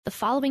The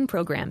following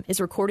program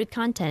is recorded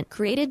content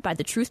created by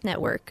the Truth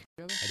Network.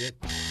 I did.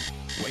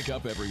 Wake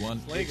up, everyone.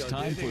 Lego, It's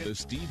time dude. for the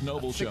Steve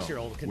Noble Show,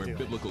 Six-year-old can where do it.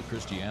 biblical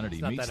Christianity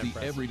It's not meets that the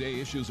impressive. everyday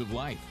issues of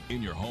life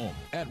in your home,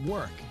 at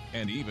work,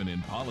 and even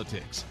in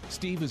politics.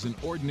 Steve is an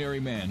ordinary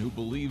man who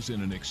believes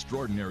in an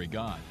extraordinary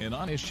God, and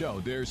on his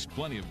show, there's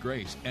plenty of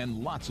grace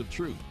and lots of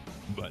truth,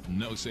 but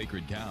no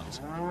sacred cows.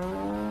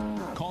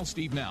 Call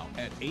Steve now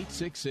at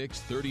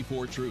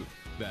 866-34-TRUTH.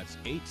 That's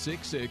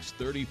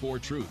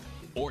 866-34-TRUTH.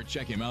 Or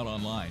check him out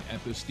online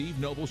at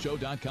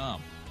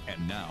thestevenobleshow.com.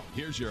 And now,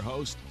 here's your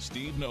host,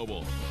 Steve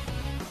Noble.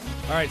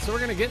 All right, so we're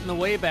going to get in the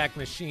Wayback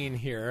Machine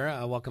here.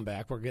 Welcome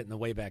back. We're getting the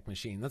Wayback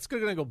Machine. Let's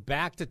go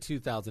back to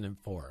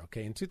 2004.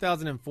 Okay, in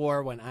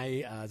 2004, when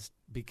I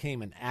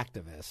became an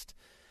activist,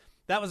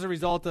 that was a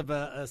result of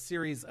a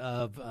series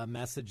of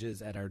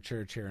messages at our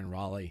church here in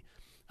Raleigh.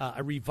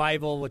 A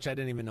revival, which I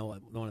didn't even know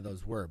what one of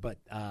those were. But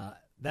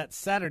that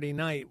Saturday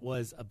night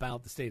was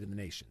about the state of the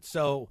nation.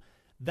 So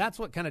that's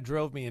what kind of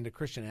drove me into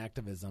Christian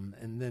activism.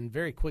 And then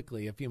very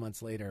quickly, a few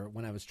months later,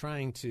 when I was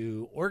trying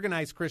to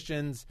organize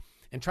Christians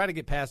and try to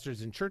get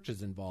pastors and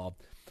churches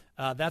involved,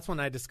 that's when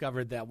I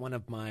discovered that one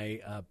of my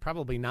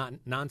probably not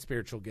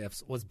non-spiritual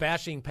gifts was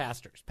bashing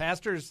pastors.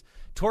 Pastors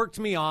torqued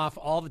me off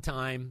all the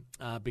time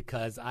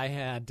because I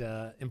had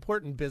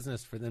important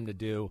business for them to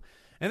do,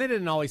 and they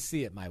didn't always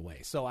see it my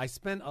way. So I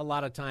spent a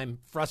lot of time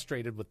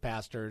frustrated with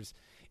pastors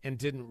and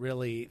didn't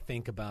really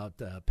think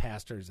about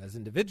pastors as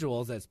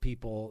individuals, as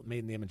people made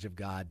in the image of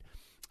God,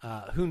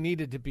 who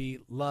needed to be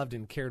loved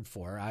and cared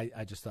for.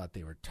 I just thought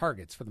they were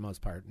targets for the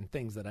most part and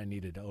things that I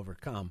needed to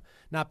overcome,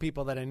 not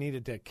people that I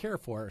needed to care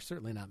for, or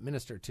certainly not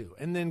minister to.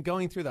 And then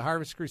going through the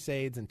Harvest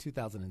Crusades in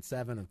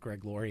 2007 with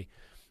Greg Laurie,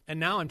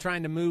 and now I'm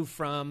trying to move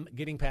from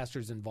getting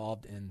pastors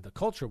involved in the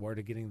culture war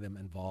to getting them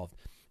involved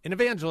in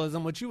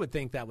evangelism, which you would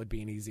think that would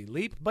be an easy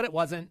leap, but it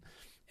wasn't.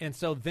 And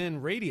so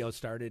then radio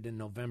started in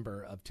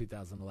November of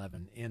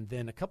 2011. And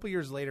then a couple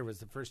years later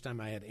was the first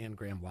time I had Ann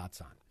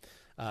Graham-Lotz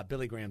on,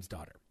 Billy Graham's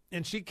daughter.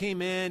 And she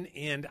came in,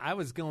 and I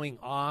was going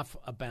off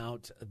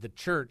about the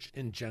church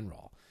in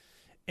general.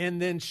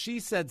 And then she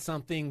said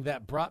something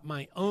that brought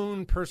my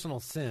own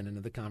personal sin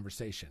into the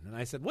conversation. And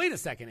I said, wait a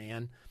second,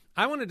 Ann.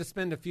 I wanted to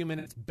spend a few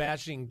minutes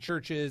bashing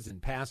churches and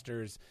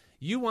pastors.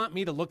 You want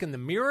me to look in the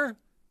mirror?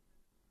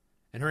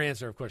 And her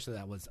answer, of course, to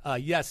that was,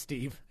 yes,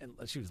 Steve. And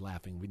she was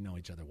laughing. We know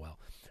each other well.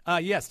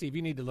 Yes, Steve,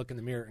 you need to look in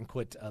the mirror and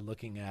quit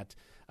looking at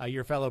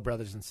your fellow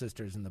brothers and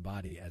sisters in the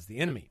body as the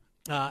enemy.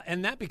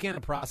 And that began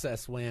a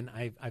process when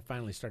I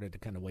finally started to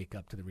kind of wake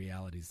up to the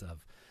realities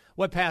of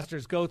what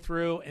pastors go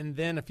through. And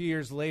then a few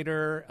years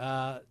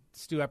later,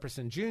 Stu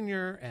Epperson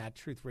Jr. at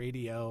Truth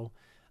Radio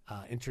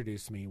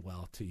introduced me,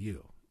 to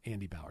you,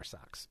 Andy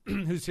Bowersox,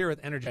 who's here with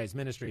Energize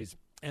Ministries.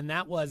 And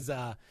that was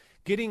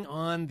getting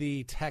on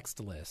the text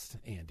list,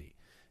 Andy,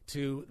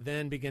 to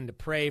then begin to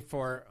pray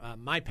for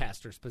my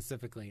pastor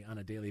specifically on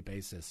a daily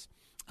basis,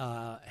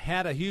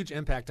 had a huge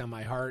impact on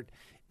my heart.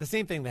 The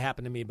same thing that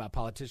happened to me about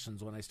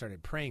politicians when I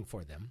started praying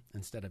for them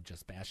instead of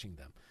just bashing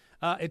them.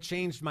 It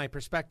changed my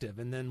perspective.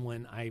 And then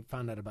when I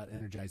found out about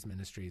Energize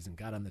Ministries and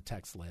got on the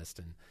text list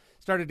and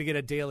started to get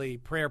a daily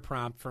prayer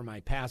prompt for my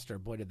pastor,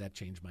 boy, did that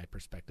change my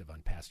perspective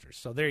on pastors.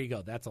 So there you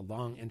go. That's a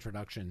long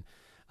introduction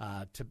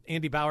to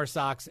Andy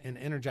Bowersox and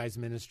Energize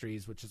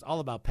Ministries, which is all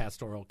about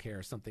pastoral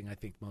care, something I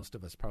think most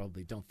of us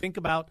probably don't think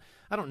about.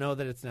 I don't know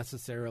that it's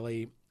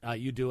necessarily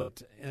you do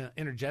it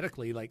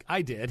energetically like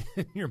I did.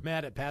 You're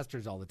mad at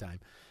pastors all the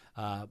time.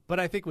 But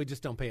I think we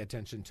just don't pay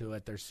attention to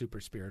it. They're super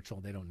spiritual.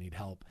 They don't need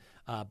help.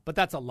 But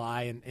that's a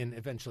lie. And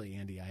eventually,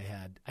 Andy,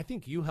 I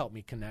think you helped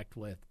me connect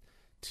with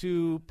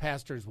two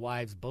pastors'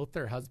 wives. Both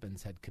their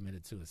husbands had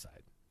committed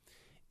suicide.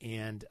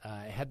 And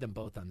I had them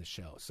both on the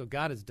show. So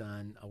God has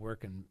done a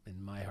work in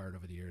my heart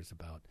over the years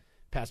about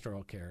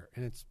pastoral care,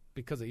 and it's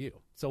because of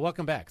you. So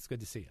welcome back. It's good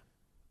to see you.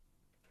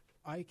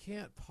 I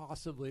can't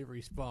possibly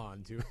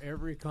respond to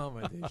every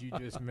comment that you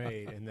just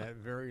made in that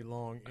very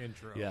long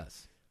intro.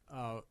 Yes.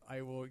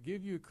 I will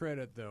give you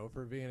credit, though,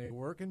 for being a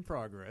work in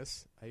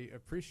progress. I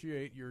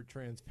appreciate your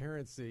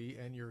transparency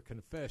and your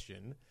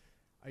confession.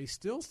 I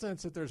still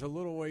sense that there's a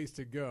little ways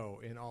to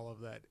go in all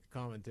of that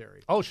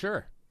commentary. Oh,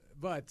 sure.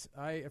 But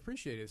I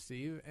appreciate it,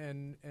 Steve,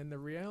 and the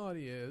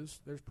reality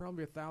is there's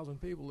probably 1,000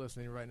 people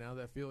listening right now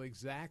that feel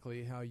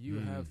exactly how you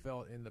have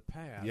felt in the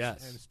past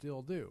and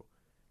still do.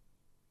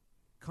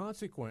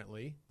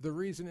 Consequently, the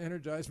reason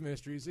Energize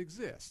Ministries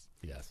exists.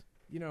 Yes.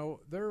 You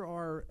know, there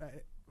are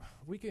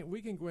we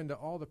can go into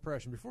all the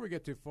pressure. Before we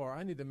get too far,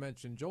 I need to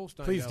mention Joel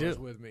Steindel is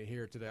with me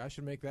here today. I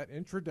should make that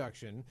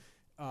introduction.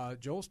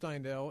 Joel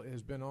Steindel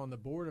has been on the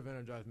board of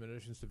Energize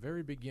Ministries since the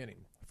very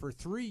beginning. For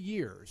 3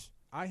 years,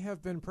 I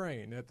have been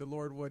praying that the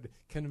Lord would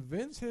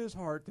convince his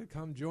heart to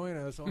come join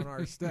us on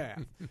our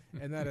staff,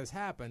 and that has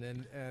happened.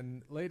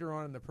 And later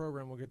on in the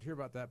program, we'll get to hear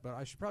about that. But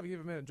I should probably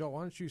give a minute. Joel,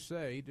 why don't you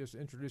just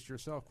introduce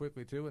yourself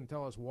quickly, too, and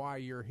tell us why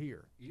you're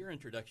here. Your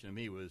introduction to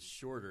me was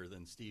shorter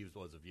than Steve's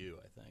was of you,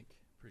 I think.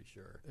 Pretty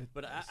sure.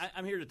 But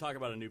I'm here to talk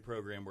about a new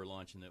program we're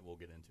launching that we'll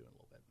get into in a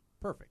little bit.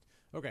 Perfect.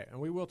 Okay, and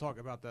we will talk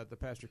about that, the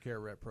Pastor Care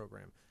Rep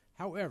program.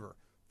 However,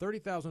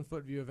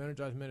 30,000-foot view of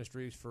Energized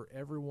Ministries for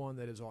everyone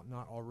that is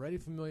not already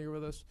familiar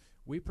with us.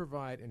 We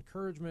provide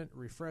encouragement,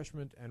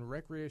 refreshment, and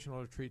recreational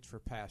retreats for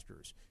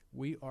pastors.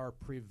 We are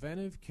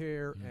preventive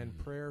care and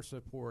prayer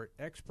support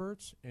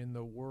experts in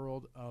the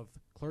world of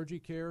clergy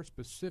care,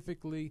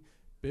 specifically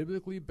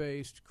biblically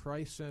based,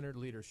 Christ-centered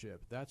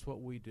leadership. That's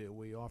what we do.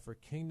 We offer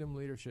kingdom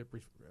leadership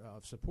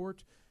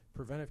support,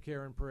 preventive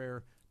care and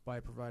prayer by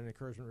providing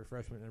encouragement,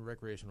 refreshment, and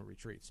recreational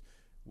retreats.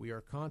 We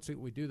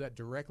do that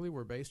directly.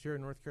 We're based here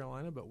in North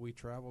Carolina, but we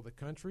travel the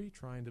country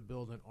trying to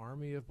build an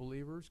army of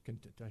believers,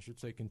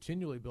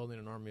 continually building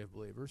an army of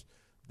believers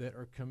that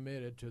are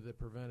committed to the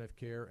preventive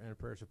care and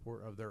prayer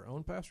support of their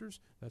own pastors.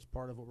 That's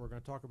part of what we're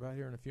going to talk about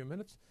here in a few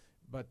minutes.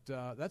 But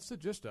that's the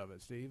gist of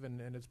it, Steve, and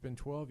it's been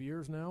 12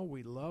 years now.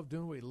 We love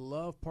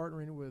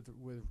partnering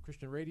with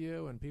Christian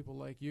radio and people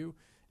like you,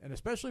 and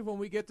especially when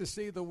we get to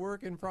see the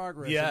work in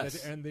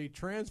progress and the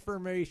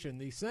transformation,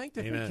 the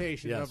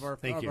sanctification of our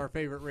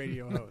favorite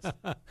radio host.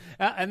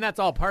 And that's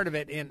all part of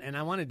it. And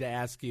I wanted to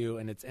ask you,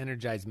 and it's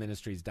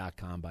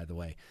EnergizedMinistries.com, by the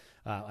way.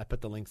 I put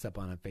the links up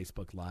on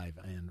Facebook Live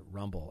and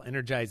Rumble.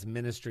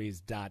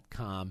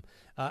 EnergizedMinistries.com.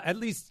 At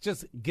least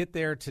just get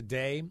there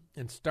today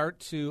and start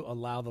to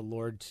allow the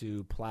Lord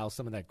to plow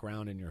some of that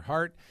ground in your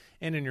heart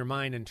and in your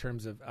mind in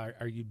terms of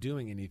are you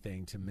doing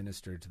anything to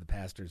minister to the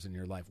pastors in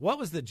your life? What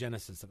was the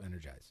genesis of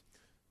Energize?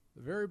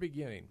 The very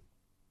beginning.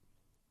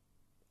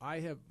 I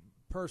have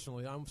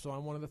personally, I'm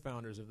one of the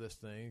founders of this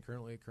thing,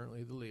 currently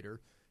the leader.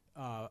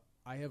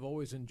 I have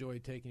always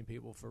enjoyed taking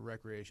people for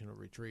recreational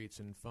retreats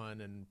and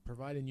fun and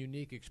providing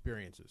unique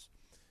experiences.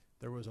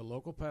 There was a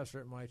local pastor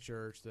at my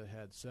church that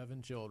had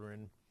 7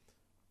 children,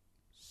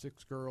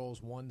 6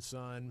 girls, 1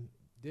 son,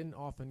 didn't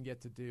often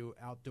get to do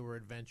outdoor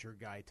adventure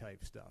guy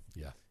type stuff.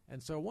 Yeah.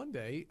 And so one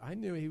day I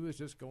knew he was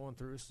just going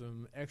through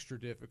some extra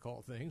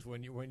difficult things.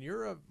 When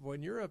you're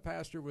a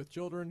pastor with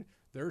children,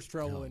 there's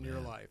trouble in your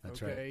life.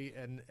 That's okay.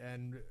 Right.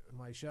 And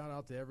my shout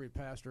out to every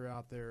pastor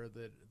out there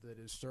that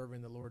is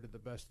serving the Lord to the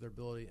best of their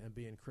ability and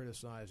being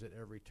criticized at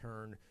every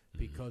turn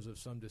because of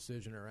some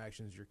decision or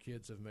actions your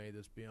kids have made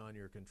that's beyond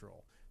your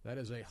control. That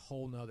is a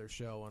whole nother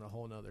show and a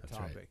whole nother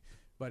topic. Right.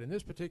 But in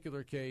this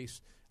particular case,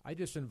 I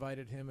just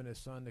invited him and his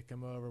son to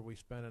come over. We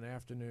spent an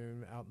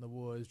afternoon out in the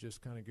woods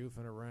just kind of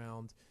goofing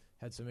around,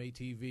 had some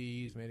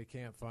ATVs, made a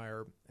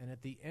campfire. And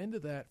at the end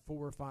of that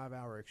 4 or 5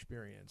 hour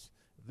experience,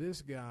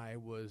 this guy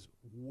was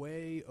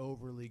way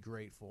overly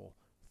grateful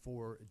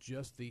for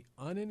just the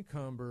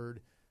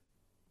unencumbered,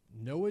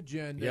 no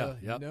agenda,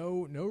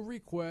 no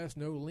request,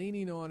 no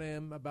leaning on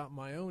him about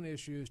my own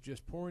issues,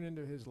 just pouring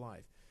into his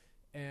life.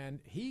 And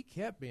he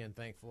kept being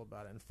thankful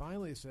about it and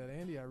finally said,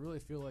 Andy, I really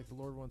feel like the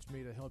Lord wants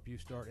me to help you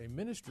start a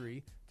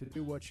ministry to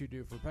do what you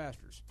do for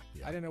pastors.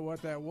 I didn't know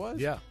what that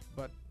was,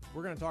 but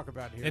we're going to talk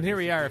about it here. And here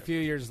we are a few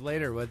years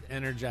later with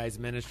Energized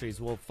Ministries.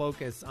 We'll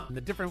focus on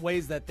the different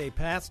ways that they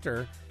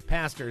pastors,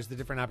 the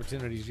different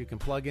opportunities you can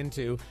plug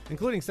into,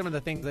 including some of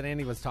the things that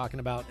Andy was talking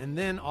about. And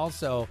then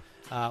also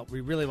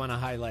we really want to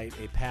highlight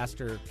a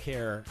pastor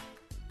care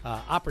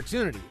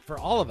opportunity for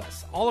all of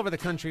us, all over the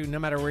country, no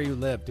matter where you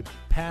live, to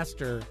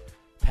pastor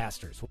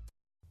pastors.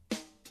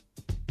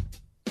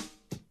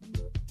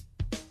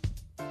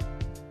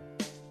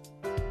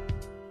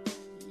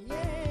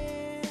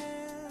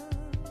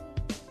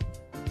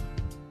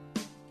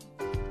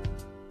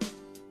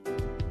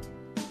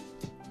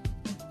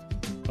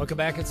 Welcome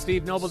back. It's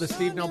Steve Noble, the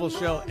Steve Noble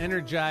Show.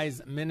 Energize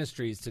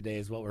Ministries today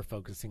is what we're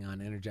focusing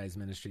on,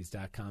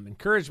 EnergizeMinistries.com.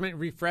 Encouragement,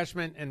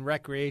 refreshment, and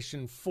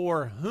recreation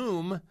for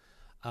whom?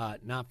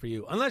 Not for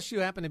you. Unless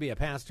you happen to be a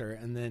pastor,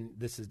 and then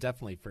this is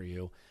definitely for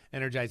you,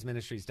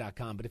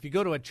 EnergizeMinistries.com. But if you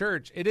go to a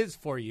church, it is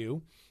for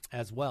you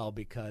as well,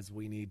 because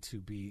we need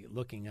to be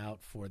looking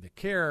out for the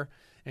care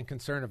and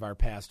concern of our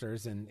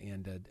pastors. And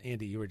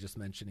Andy, you were just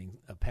mentioning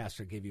a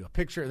pastor gave you a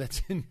picture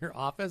that's in your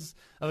office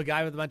of a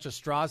guy with a bunch of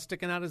straws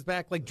sticking out his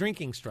back, like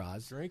drinking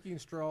straws. Drinking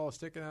straws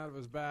sticking out of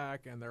his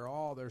back, and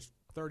there's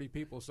 30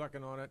 people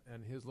sucking on it,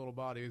 and his little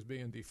body is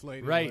being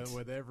deflated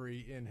with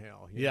every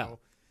inhale. You know?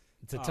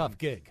 It's a tough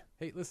gig.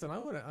 Hey, listen,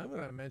 I'm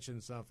gonna mention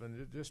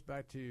something. Just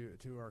back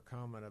to our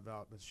comment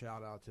about the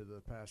shout out to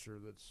the pastor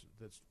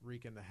that's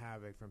wreaking the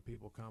havoc from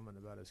people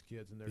commenting about his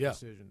kids and their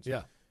decisions.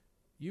 Yeah.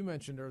 You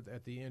mentioned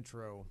at the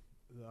intro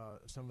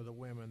some of the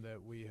women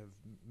that we have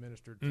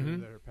ministered to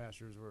that are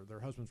pastors, or their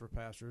husbands were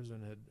pastors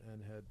and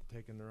had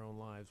taken their own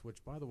lives.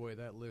 Which, by the way,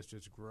 that list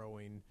is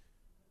growing.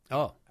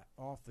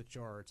 Off the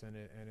charts, and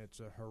it's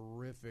a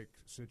horrific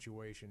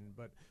situation.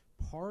 But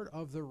part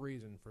of the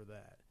reason for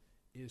that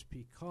is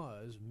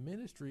because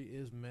ministry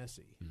is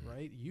messy,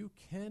 right? You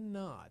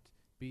cannot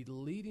be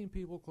leading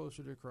people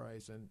closer to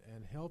Christ and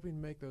helping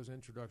make those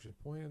introductions,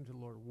 pointing them to the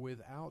Lord,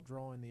 without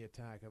drawing the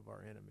attack of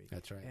our enemy.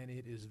 That's right. And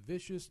it is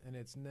vicious and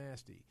it's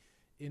nasty.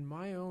 In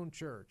my own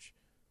church,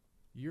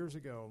 years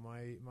ago,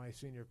 my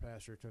senior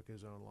pastor took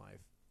his own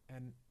life.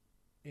 And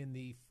in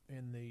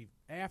the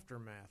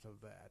aftermath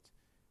of that,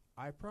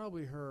 I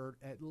probably heard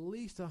at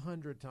least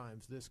 100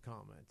 times this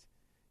comment: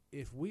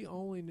 if we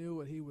only knew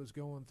what he was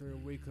going through,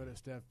 we could have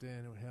stepped in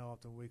and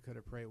helped, and we could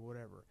have prayed,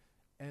 whatever.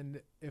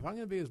 And if I'm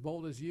going to be as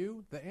bold as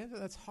you, the answer,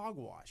 that's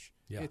hogwash.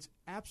 Yeah. It's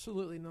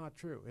absolutely not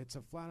true. It's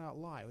a flat-out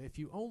lie. If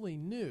you only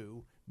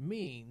knew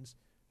means,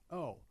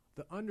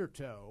 the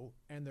undertow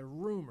and the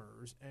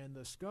rumors and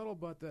the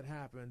scuttlebutt that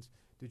happens,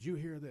 did you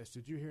hear this?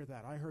 Did you hear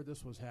that? I heard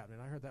this was happening.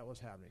 I heard that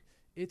was happening.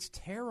 It's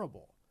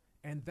terrible.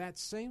 And that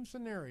same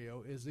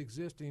scenario is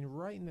existing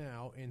right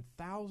now in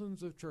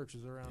thousands of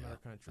churches around our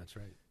country. That's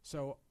right.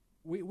 So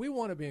we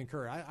want to be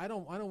encouraged. I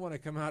don't want to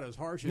come out as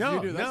harsh as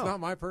you do. That's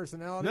not my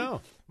personality. No.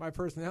 My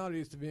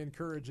personality is to be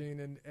encouraging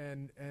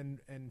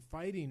and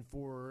fighting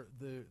for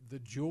the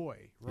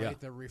joy, right? Yeah.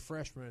 The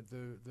refreshment,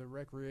 the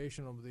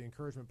recreational, the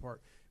encouragement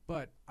part.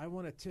 But I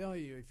want to tell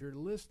you, if you're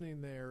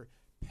listening there,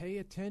 pay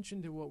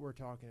attention to what we're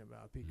talking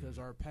about, because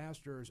our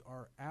pastors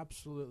are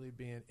absolutely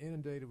being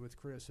inundated with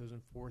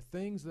criticism for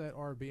things that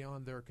are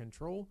beyond their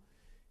control.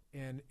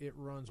 And it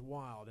runs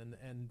wild.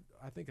 And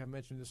I think I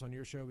mentioned this on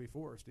your show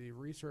before, Steve.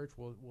 Research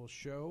will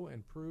show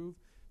and prove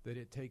that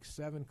it takes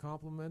 7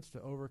 compliments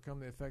to overcome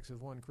the effects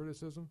of 1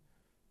 criticism.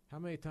 How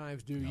many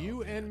times do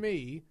you and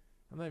me,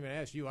 I'm not even going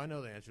to ask you, I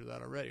know the answer to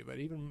that already, but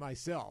even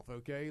myself,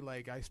 okay?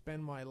 Like, I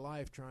spend my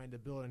life trying to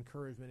build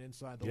encouragement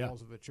inside the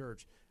walls of a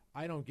church.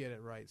 I don't get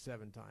it right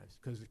 7 times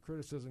because the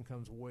criticism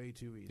comes way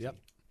too easy. Yep.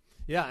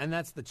 Yeah, and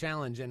that's the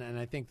challenge. And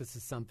I think this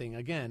is something,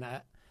 again,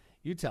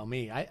 you tell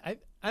me.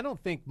 I don't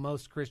think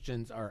most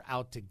Christians are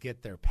out to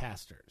get their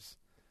pastors.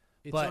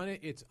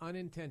 It's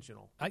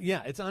unintentional.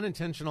 Yeah, it's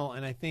unintentional,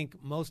 and I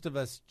think most of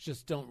us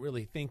just don't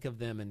really think of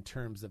them in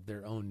terms of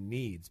their own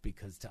needs,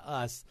 because to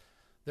us,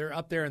 they're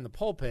up there in the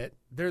pulpit.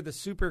 They're the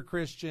super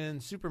Christian,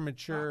 super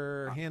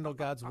mature, handle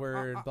God's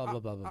word, blah, blah,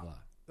 blah, blah, blah.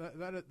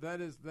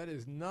 That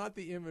is not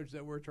the image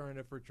that we're trying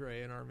to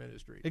portray in our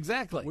ministry.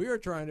 Exactly. We are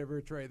trying to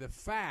portray the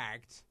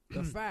fact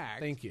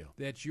Thank you.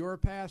 that your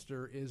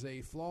pastor is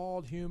a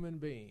flawed human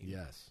being.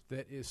 Yes.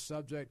 That is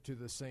subject to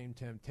the same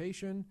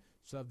temptation,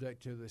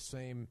 subject to the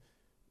same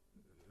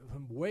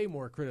way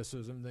more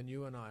criticism than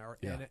you and I are,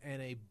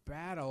 and a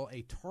battle,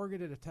 a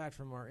targeted attack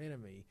from our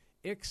enemy,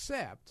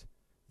 except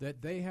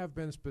that they have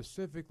been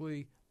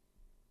specifically,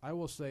 I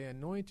will say,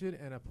 anointed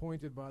and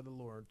appointed by the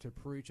Lord to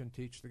preach and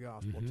teach the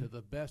gospel to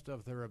the best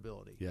of their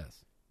ability.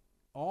 Yes.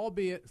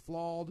 Albeit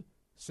flawed,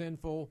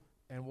 sinful,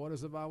 and what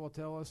does the Bible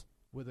tell us?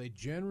 With a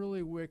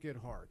generally wicked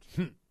heart.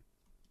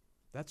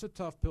 That's a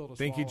tough pill to swallow.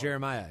 Thank you,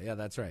 Jeremiah. Yeah,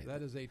 that's right.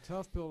 That is a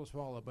tough pill to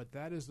swallow, but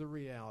that is the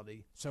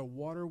reality. So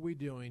what are we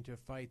doing to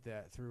fight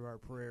that through our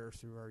prayers,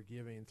 through our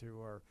giving,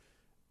 through our,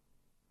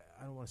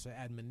 I don't want to say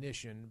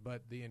admonition,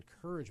 but the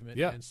encouragement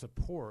and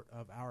support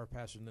of our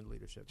pastors and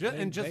leadership.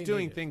 Just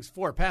doing things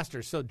for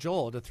pastors. So,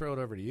 Joel, to throw it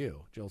over to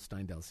you. Joel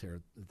Steindell's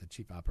here, the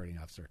Chief Operating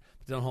Officer.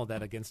 But don't hold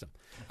that against him.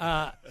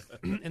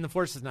 And the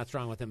force is not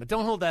strong with him, but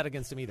don't hold that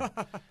against him either.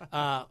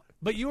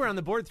 But you were on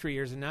the board 3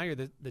 years, and now you're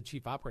the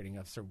Chief Operating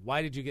Officer.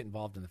 Why did you get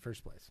involved in the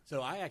first place?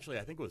 So I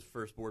think was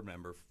first board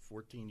member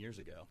 14 years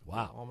ago.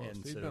 Wow. Almost.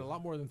 It's been a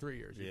lot more than 3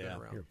 years you've been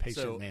around. You're a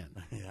patient man.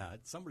 Yeah,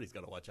 somebody's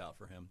got to watch out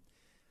for him.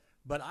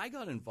 But I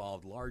got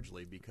involved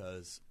largely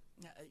because,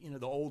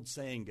 the old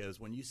saying goes,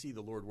 when you see the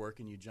Lord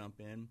working, you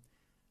jump in.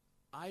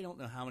 I don't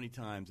know how many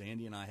times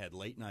Andy and I had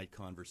late-night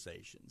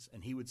conversations,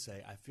 and he would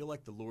say, I feel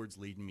like the Lord's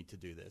leading me to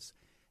do this.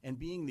 And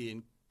being the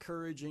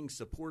encouraging,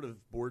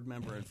 supportive board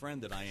member and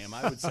friend that I am,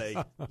 I would say,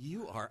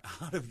 you are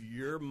out of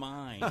your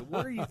mind.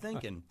 What are you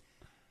thinking?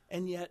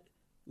 And yet,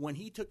 when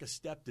he took a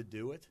step to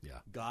do it,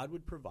 God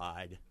would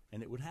provide,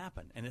 and it would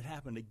happen. And it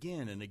happened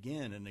again and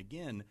again and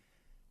again.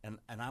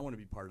 And I want to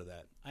be part of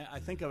that. I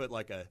think of it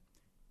like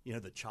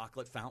the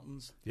chocolate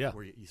fountains,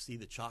 where you see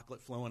the chocolate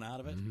flowing out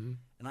of it. Mm-hmm.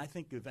 And I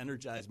think of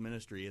Energized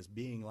Ministry as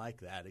being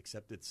like that,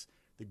 except it's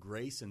the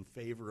grace and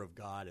favor of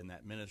God in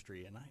that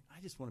ministry. And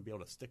I just want to be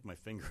able to stick my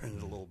finger in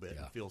it a little bit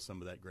and feel some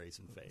of that grace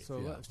and faith.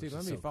 So, Steve,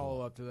 let me follow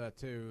up to that,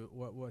 too.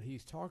 What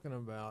he's talking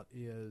about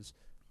is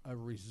a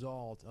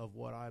result of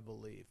what I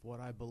believe. What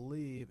I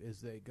believe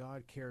is that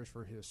God cares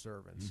for his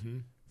servants.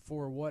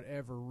 For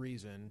whatever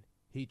reason,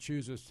 he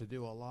chooses to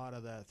do a lot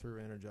of that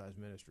through Energized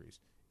Ministries.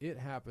 It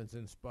happens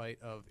in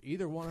spite of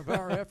either one of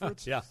our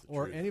efforts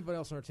or anybody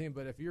else on our team.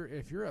 But if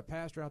you're a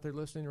pastor out there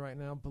listening right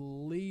now,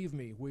 believe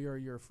me, we are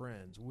your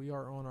friends. We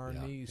are on our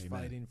knees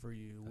fighting for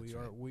you.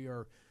 We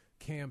are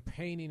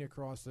campaigning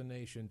across the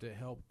nation to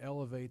help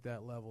elevate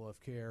that level of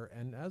care.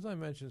 And as I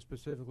mentioned,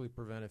 specifically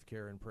preventive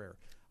care and prayer.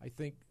 I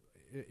think,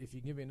 if you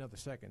can give me another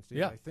second,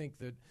 Steve, I think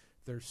that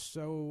there's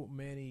so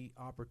many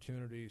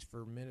opportunities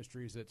for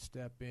ministries that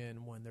step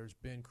in when there's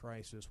been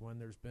crisis, when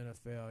there's been a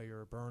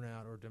failure,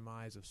 burnout, or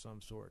demise of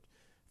some sort.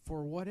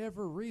 For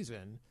whatever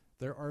reason,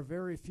 there are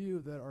very few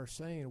that are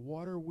saying,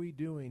 what are we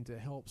doing to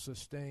help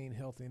sustain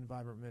healthy and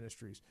vibrant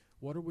ministries?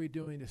 What are we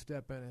doing to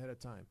step in ahead of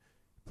time?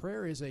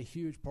 Prayer is a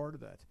huge part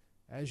of that.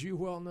 As you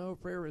well know,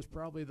 prayer is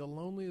probably the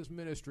loneliest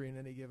ministry in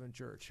any given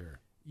church. Sure.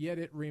 Yet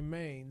it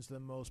remains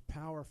the most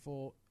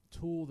powerful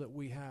tool that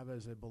we have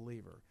as a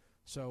believer.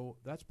 So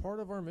that's part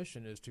of our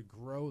mission, is to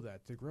grow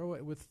that, to grow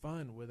it with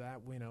fun, with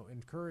that,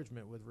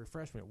 encouragement, with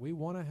refreshment. We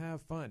want to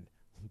have fun.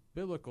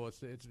 biblical.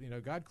 It's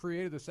God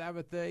created the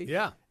Sabbath day.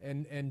 Yeah.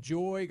 And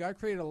joy. God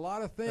created a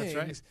lot of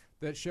things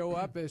that show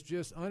up as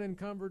just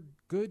unencumbered,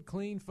 good,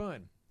 clean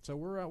fun. So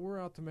we're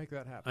out to make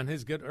that happen on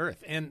His good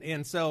earth.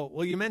 And so,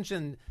 well, you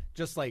mentioned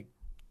just like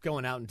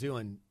going out and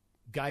doing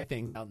guy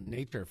things out in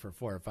nature for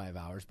 4 or 5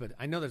 hours, but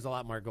I know there's a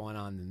lot more going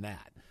on than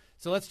that.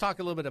 So let's talk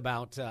a little bit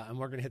about, and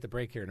we're going to hit the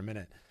break here in a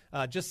minute,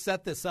 just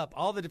set this up,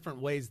 all the different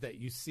ways that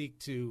you seek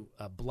to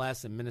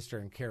bless and minister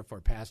and care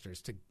for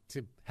pastors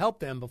to help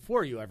them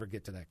before you ever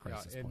get to that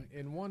crisis point.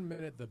 In 1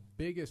 minute, the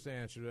biggest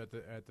answer at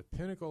the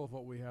pinnacle of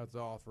what we have to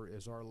offer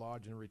is our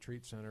Lodge and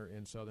Retreat Center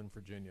in Southern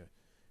Virginia.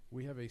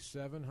 We have a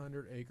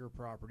 700-acre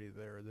property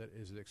there that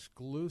is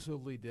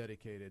exclusively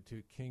dedicated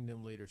to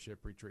Kingdom Leadership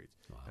Retreats.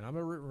 Wow. And I'm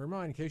going to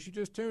remind, in case you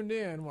just tuned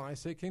in, when I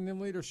say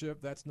Kingdom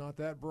Leadership, that's not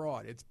that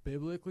broad. It's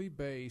biblically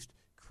based,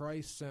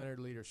 Christ-centered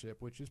leadership,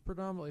 which is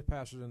predominantly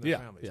pastors and their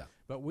families. Yeah.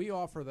 But we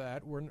offer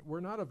that.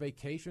 We're not a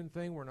vacation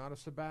thing. We're not a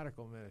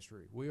sabbatical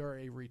ministry. We are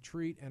a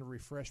retreat and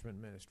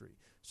refreshment ministry.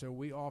 So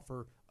we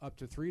offer up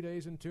to 3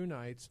 days and 2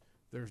 nights.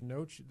 There's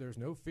no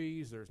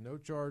fees. There's no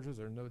charges.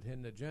 There's no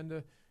hidden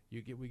agenda.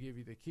 We give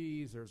you the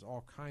keys. There's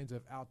all kinds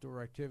of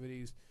outdoor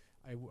activities.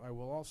 I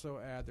will also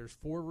add there's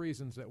 4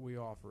 reasons that we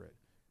offer it.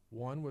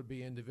 One would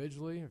be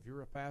individually. If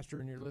you're a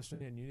pastor and you're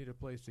listening and you need a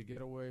place to get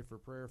away for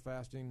prayer,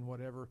 fasting,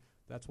 whatever,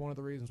 that's one of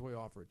the reasons we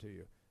offer it to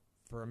you.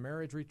 For a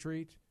marriage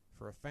retreat,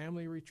 for a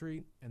family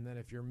retreat, and then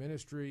if your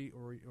ministry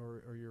or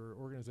your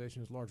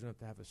organization is large enough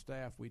to have a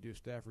staff, we do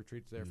staff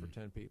retreats there for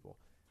 10 people.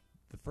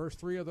 The first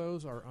 3 of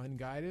those are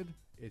unguided.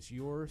 It's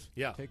yours.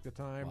 Yeah. Take the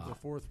time. Wow.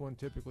 The 4th one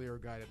typically are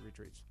guided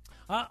retreats.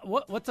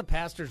 What's a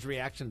pastor's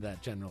reaction to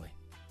that generally?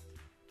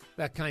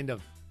 That kind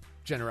of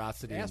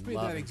generosity. Ask and me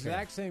love that and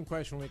exact care. same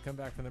question when we come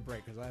back from the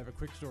break, because I have a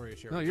quick story to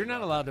share. No, you're not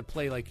allowed to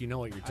play like you know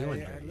what you're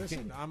doing.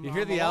 Listen, you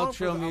hear the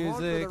outro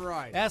music.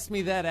 Ask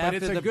me that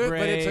after the break.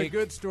 But it's a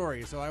good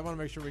story, so I want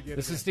to make sure we get it.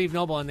 This is Steve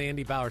Noble on the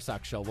Andy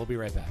Bowersox Show. We'll be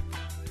right back.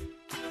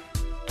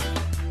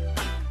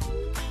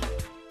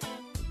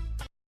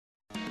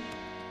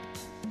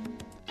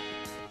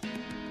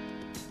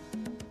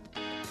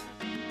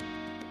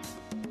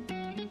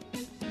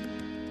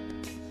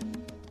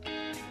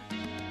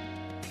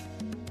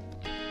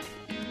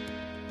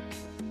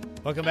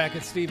 Welcome back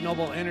at Steve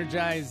Noble,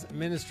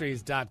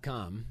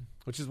 EnergizeMinistries.com,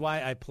 which is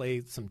why I play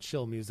some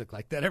chill music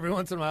like that every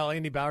once in a while.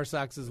 Andy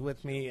Bowersox is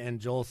with me, and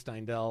Joel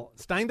Steindl.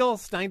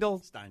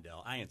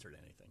 Steindl. I answered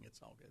anything.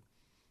 It's all good.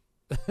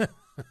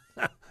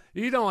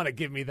 You don't want to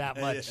give me that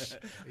much.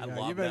 You don't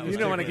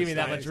want to give me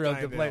that much real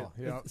good play.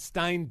 Yep.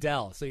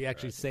 Steindl. So you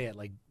actually say it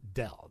like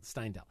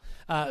Steindl,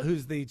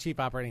 who's the Chief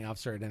Operating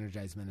Officer at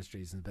Energize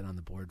Ministries and has been on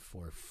the board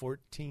for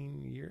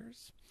 14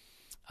 years.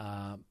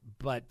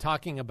 But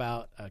talking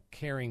about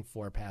caring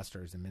for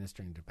pastors and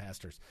ministering to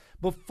pastors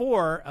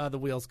before the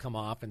wheels come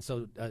off. And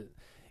so,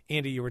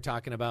 Andy, you were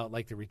talking about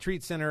like the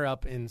retreat center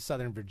up in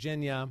Southern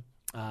Virginia.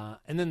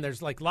 And then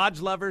there's like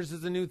Lodge Lovers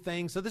is a new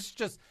thing. So this is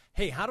just,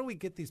 hey, how do we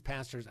get these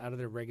pastors out of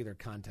their regular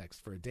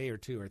context for a day or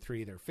 2 or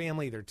 3, their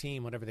family, their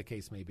team, whatever the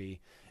case may be.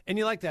 And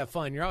you like to have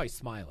fun. You're always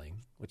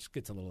smiling, which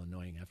gets a little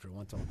annoying after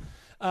once in a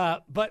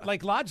while. But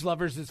like Lodge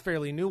Lovers is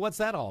fairly new. What's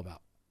that all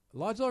about?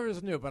 Lodge Lovers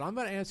is new, but I'm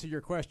going to answer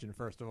your question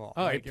first of all.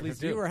 All right, please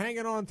do. You were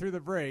hanging on through the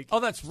break. Oh,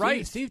 that's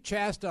right. Steve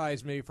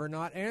chastised me for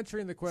not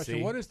answering the question.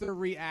 See? What is their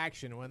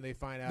reaction when they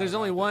find out? There's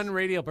only one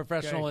radio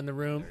professional in the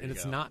room, and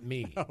it's not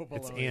me.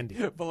 It's Andy.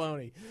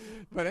 Baloney.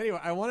 But anyway,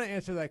 I want to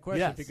answer that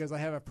question because I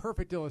have a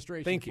perfect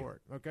illustration for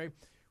it. Okay,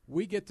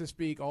 we get to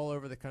speak all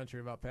over the country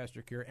about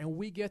Pastor Care, and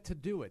we get to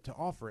do it, to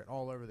offer it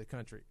all over the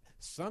country,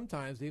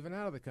 sometimes even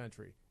out of the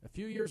country. A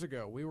few years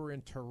ago, we were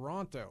in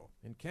Toronto,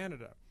 in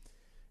Canada,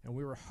 and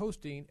we were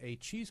hosting a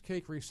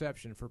cheesecake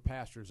reception for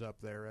pastors up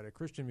there at a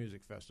Christian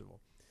music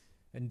festival.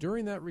 And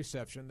during that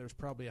reception, there's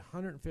probably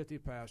 150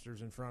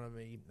 pastors in front of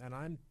me, and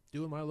I'm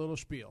doing my little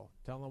spiel,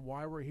 telling them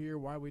why we're here,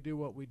 why we do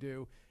what we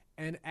do.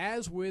 And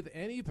as with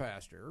any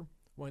pastor,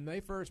 when they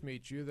first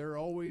meet you, they're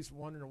always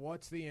wondering,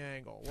 what's the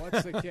angle?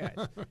 What's the catch?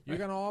 You're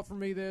going to offer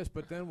me this,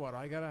 but then what?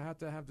 I got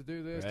to have to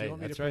do this? Right, do you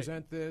want me to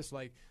present this?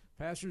 Like,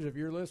 pastors, if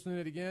you're listening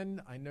to it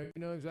again, I know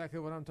you know exactly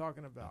what I'm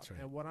talking about.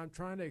 Right. And what I'm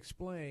trying to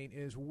explain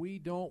is we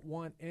don't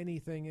want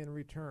anything in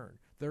return.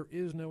 There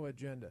is no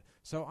agenda.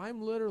 So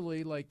I'm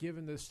literally like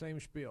giving this same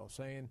spiel,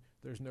 saying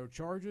there's no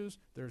charges,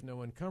 there's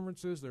no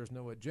encumbrances, there's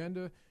no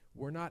agenda.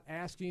 We're not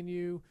asking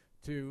you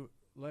to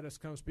let us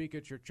come speak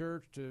at your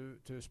church, to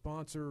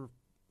sponsor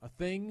a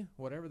thing,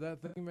 whatever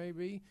that thing may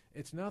be.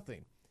 It's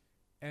nothing.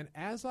 And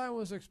as I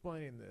was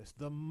explaining this,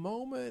 the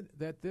moment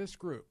that this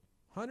group,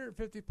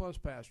 150 plus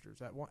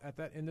pastors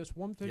in this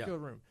one particular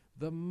room,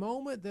 the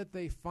moment that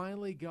they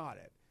finally got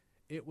it,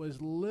 it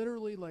was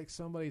literally like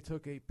somebody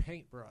took a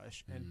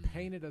paintbrush and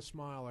painted a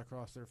smile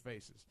across their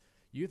faces.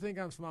 You think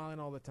I'm smiling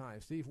all the time.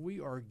 Steve, we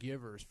are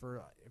givers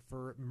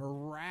for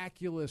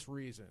miraculous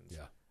reasons.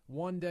 Yeah.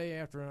 one day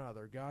after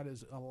another, God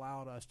has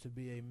allowed us to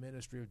be a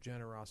ministry of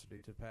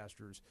generosity to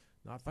pastors.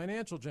 Not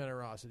financial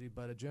generosity,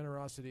 but a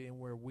generosity in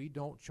where we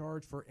don't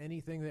charge for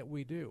anything that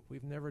we do.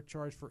 We've never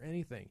charged for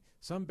anything,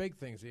 some big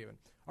things even.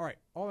 All right,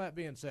 all that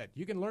being said,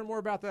 you can learn more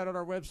about that at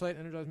our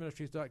website,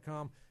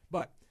 energizeministries.com.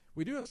 But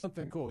we do have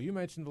something cool. You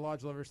mentioned the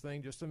Lodge Lovers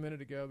thing just a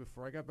minute ago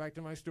before I got back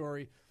to my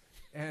story.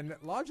 And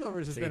Lodge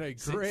Lovers has been a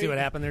great... See what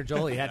happened there,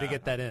 Joel? He had to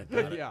get that in.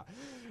 Yeah.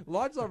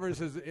 Lodge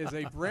Lovers is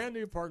a brand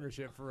new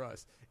partnership for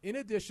us. In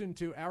addition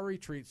to our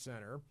retreat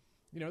center,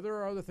 there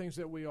are other things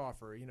that we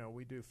offer.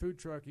 We do food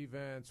truck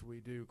events, we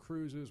do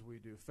cruises, we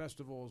do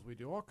festivals, we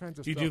do all kinds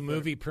of stuff. You do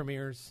movie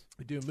premieres?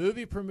 We do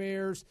movie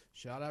premieres.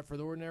 Shout out for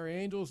The Ordinary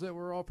Angels that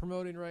we're all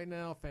promoting right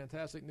now.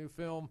 Fantastic new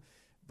film.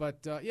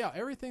 But,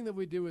 everything that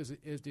we do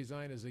is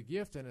designed as a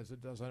gift and as a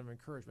design of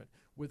encouragement.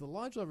 With the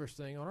Lodge Lovers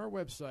thing, on our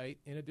website,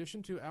 in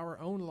addition to our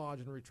own lodge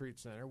and retreat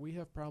center, we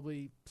have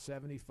probably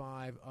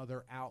 75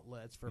 other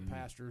outlets for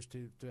pastors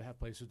to have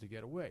places to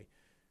get away.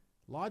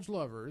 Lodge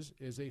Lovers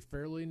is a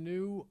fairly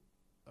new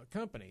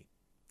company.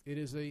 It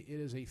is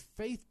a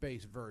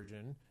faith-based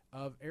version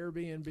of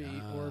Airbnb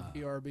or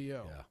VRBO.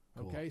 Yeah,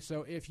 cool. Okay,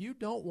 so if you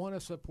don't want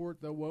to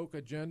support the woke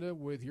agenda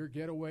with your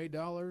getaway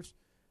dollars,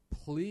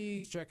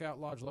 please check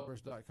out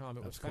lodgelovers.com.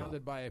 It was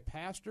founded by a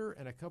pastor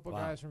and a couple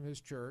guys from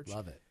his church.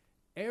 Love it.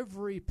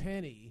 Every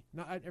penny,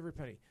 not every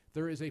penny,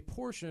 there is a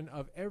portion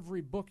of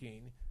every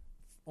booking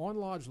on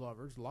Lodge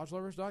Lovers,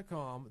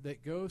 lodgelovers.com,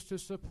 that goes to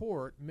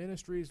support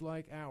ministries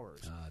like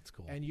ours. That's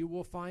cool. And you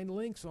will find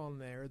links on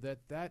there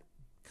that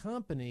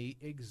company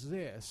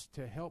exists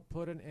to help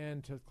put an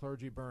end to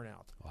clergy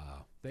burnout.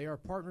 Wow. They are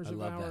partners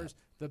of ours.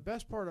 That. The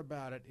best part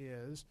about it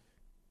is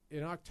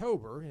in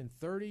October, in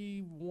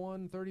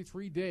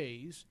 33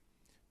 days,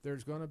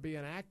 there's going to be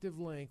an active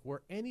link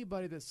where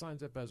anybody that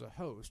signs up as a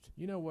host,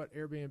 you know what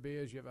Airbnb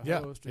is, you have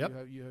a host,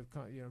 or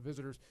you have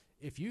visitors.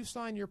 If you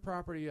sign your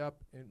property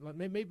up, and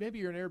maybe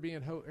you're an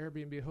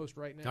Airbnb host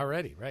right now.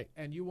 Already, right.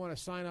 And you want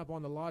to sign up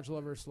on the Lodge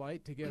Lovers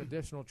site to get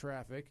additional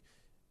traffic,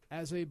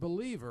 as a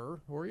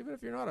believer, or even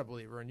if you're not a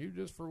believer and you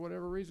just for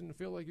whatever reason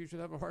feel like you should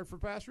have a heart for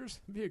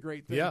pastors, it'd be a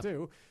great thing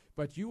too.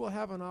 But you will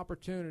have an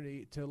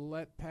opportunity to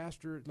let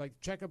pastors,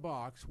 check a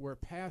box where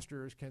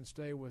pastors can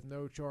stay with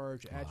no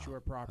charge at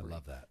your property. I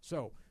love that.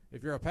 So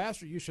if you're a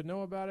pastor, you should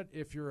know about it.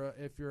 If you're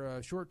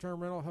a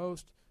short-term rental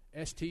host,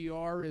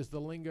 STR is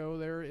the lingo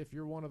there. If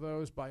you're one of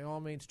those, by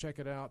all means check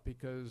it out,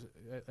 because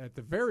at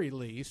the very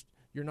least,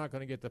 you're not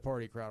going to get the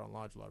party crowd on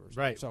Lodge Lovers.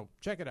 Right. So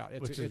check it out.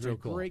 It's a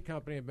cool. Great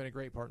company and been a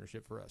great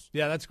partnership for us.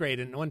 Yeah, that's great.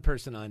 And one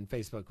person on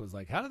Facebook was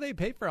like, how do they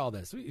pay for all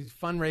this?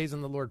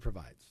 Fundraising the Lord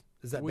provides.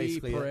 Is that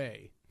basically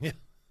pray. Yeah.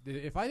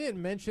 If I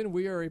didn't mention,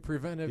 we are a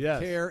preventive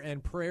care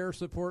and prayer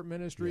support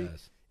ministry.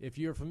 Yes. If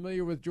you're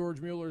familiar with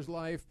George Mueller's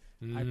life,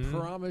 I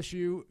promise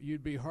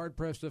you'd be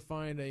hard-pressed to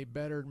find a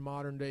better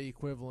modern-day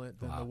equivalent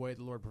than the way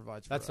the Lord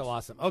provides for us. That's so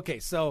awesome. Okay,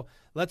 so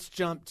let's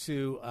jump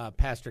to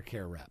Pastor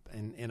Care Rep.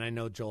 And I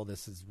know, Joel,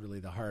 this is really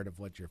the heart of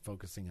what you're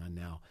focusing on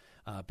now,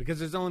 because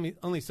there's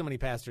only so many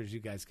pastors you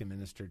guys can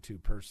minister to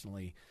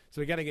personally. So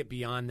we got to get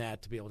beyond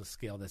that to be able to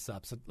scale this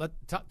up. So let's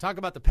talk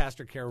about the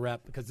Pastor Care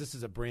Rep, because this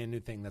is a brand-new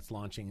thing that's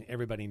launching.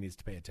 Everybody needs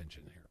to pay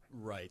attention here.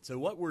 Right. So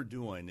what we're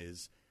doing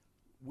is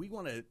we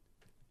want to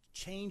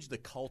change the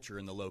culture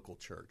in the local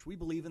church. We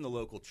believe in the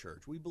local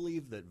church. We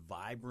believe that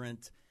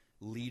vibrant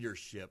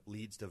leadership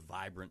leads to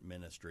vibrant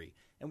ministry.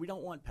 And we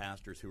don't want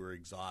pastors who are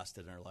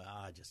exhausted and are like,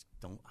 I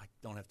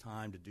don't have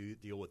time to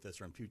deal with this,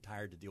 or I'm too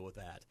tired to deal with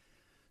that.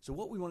 So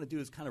what we want to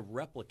do is kind of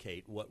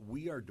replicate what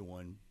we are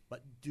doing,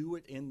 but do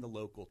it in the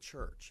local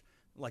church.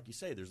 Like you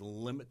say, there's a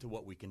limit to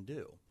what we can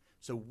do.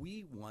 So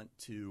we want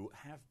to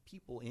have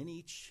people in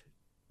each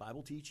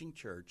Bible teaching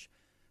church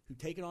who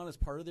take it on as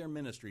part of their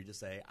ministry to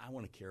say, I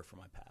want to care for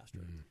my pastor.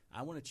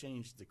 I want to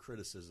change the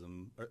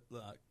criticism, or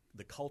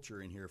the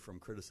culture in here from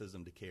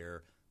criticism to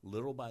care,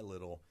 little by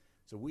little.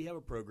 So we have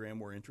a program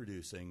we're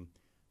introducing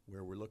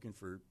where we're looking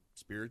for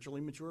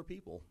spiritually mature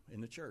people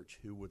in the church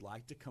who would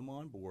like to come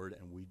on board,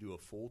 and we do a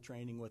full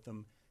training with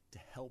them to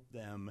help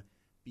them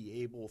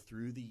be able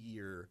through the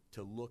year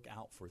to look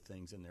out for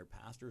things in their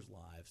pastors'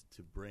 lives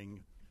to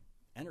bring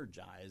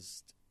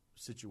energized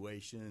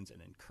situations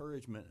and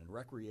encouragement and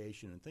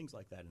recreation and things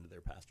like that into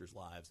their pastors'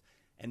 lives,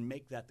 and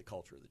make that the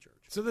culture of the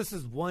church. So this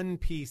is one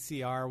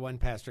PCR, one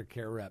Pastor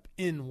Care Rep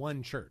in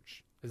one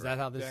church. Is that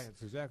how this?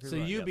 That's exactly so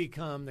right. you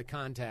become the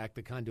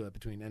conduit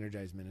between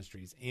Energized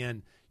Ministries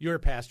and your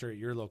pastor at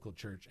your local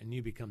church, and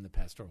you become the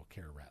Pastoral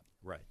Care Rep.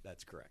 Right,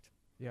 that's correct.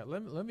 Yeah,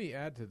 let me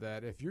add to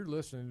that. If you're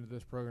listening to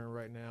this program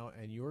right now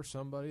and you're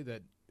somebody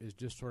that is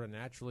just sort of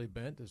naturally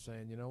bent to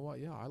saying, you know what,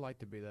 I like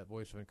to be that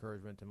voice of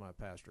encouragement to my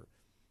pastor.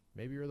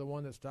 Maybe you're the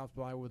one that stops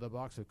by with a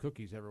box of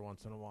cookies every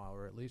once in a while,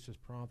 or at least is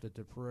prompted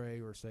to pray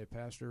or say,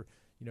 Pastor,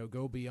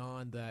 go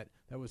beyond that.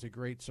 That was a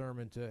great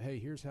sermon to, hey,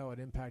 here's how it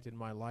impacted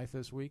my life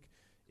this week.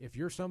 If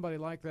you're somebody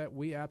like that,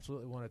 we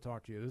absolutely want to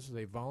talk to you. This is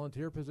a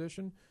volunteer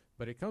position,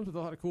 but it comes with a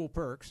lot of cool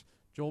perks.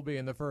 Joel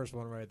being the first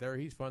one right there.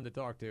 He's fun to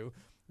talk to.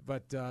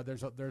 But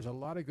there's a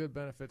lot of good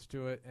benefits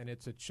to it, and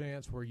it's a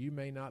chance where you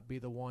may not be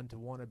the one to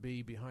want to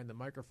be behind the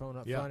microphone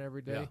up front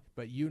every day,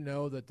 but you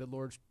know that the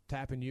Lord's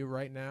tapping you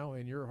right now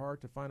in your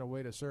heart to find a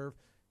way to serve.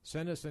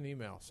 Send us an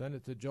email. Send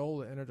it to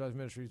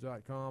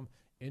joel@energizeministries.com.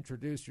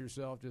 Introduce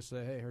yourself. Just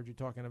say, hey, heard you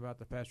talking about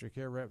the Pastor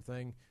Care Rep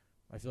thing.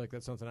 I feel like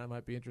that's something I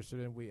might be interested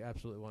in. We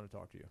absolutely want to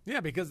talk to you. Yeah,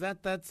 because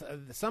that's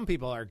some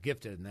people are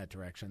gifted in that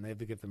direction. They have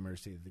the gift of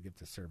mercy, the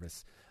gift of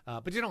service.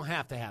 But you don't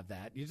have to have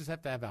that. You just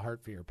have to have a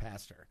heart for your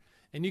pastor.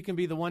 And you can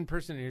be the one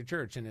person in your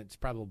church, and it's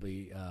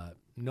probably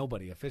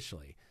nobody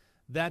officially.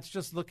 That's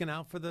just looking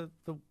out for the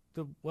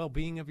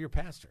well-being of your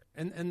pastor.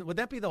 And would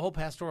that be the whole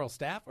pastoral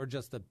staff or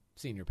just the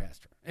senior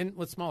pastor? And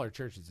with smaller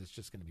churches, it's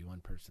just going to be one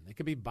person. It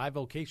could be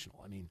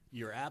bivocational. I mean,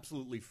 you're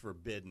absolutely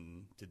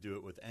forbidden to do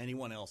it with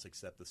anyone else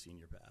except the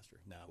senior pastor.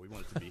 No, we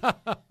want it to be.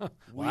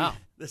 Wow.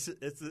 This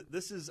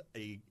is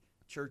a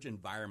church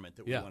environment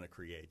that we want to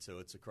create. So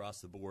it's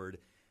across the board,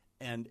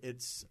 and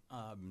it's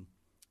one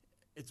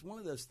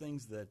of those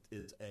things that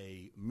is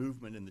a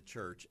movement in the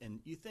church. And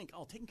you think,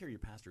 oh, taking care of your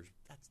pastors,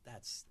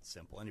 that's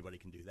simple. Anybody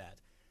can do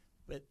that.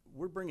 But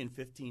we're bringing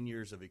 15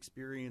 years of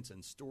experience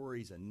and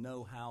stories and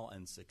know-how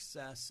and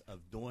success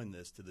of doing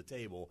this to the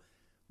table.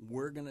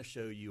 We're going to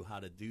show you how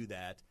to do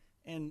that.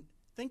 And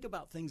think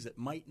about things that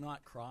might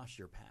not cross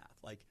your path.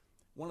 Like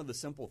one of the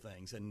simple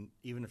things, and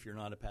even if you're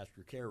not a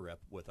pastor care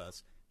rep with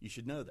us, you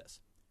should know this.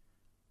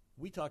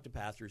 We talk to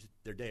pastors,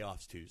 their day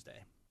off's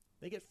Tuesday.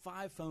 They get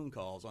 5 phone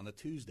calls on a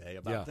Tuesday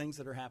about things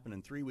that are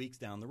happening 3 weeks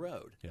down the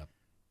road. Yeah.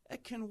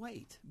 It can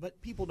wait,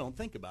 but people don't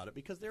think about it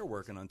because they're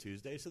working on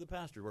Tuesday, so the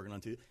pastor's working on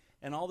Tuesday.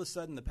 And all of a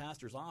sudden, the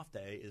pastor's off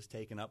day is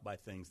taken up by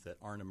things that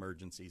aren't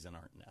emergencies and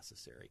aren't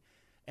necessary.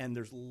 And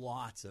there's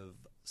lots of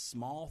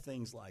small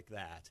things like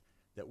that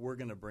we're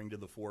going to bring to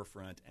the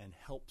forefront and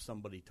help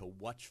somebody to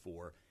watch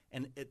for.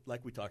 And it,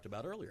 like we talked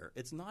about earlier,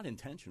 it's not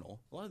intentional.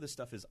 A lot of this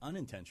stuff is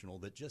unintentional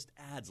that just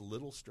adds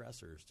little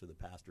stressors to the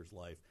pastor's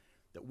life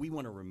that we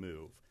want to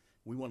remove.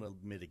 We want to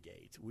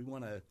mitigate. We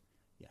want to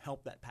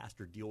help that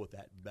pastor deal with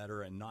that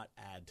better and not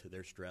add to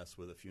their stress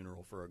with a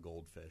funeral for a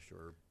goldfish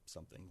or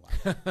something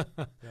like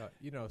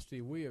that.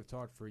 Steve, we have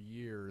talked for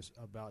years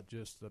about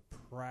just the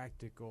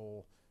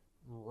practical,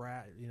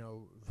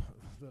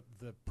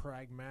 the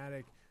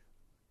pragmatic,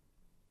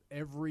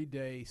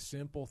 everyday,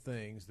 simple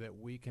things that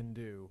we can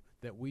do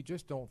that we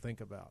just don't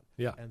think about.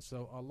 Yeah. And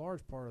so a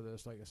large part of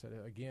this, like I said,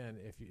 again,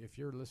 if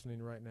you're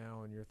listening right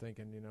now and you're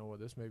thinking,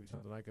 this may be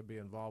something I could be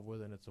involved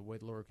with and it's a way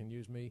the Lord can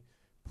use me,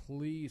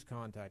 please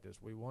contact us.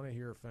 We want to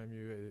hear from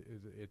you.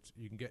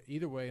 You can get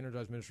either way,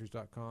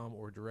 energizeministries.com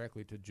or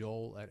directly to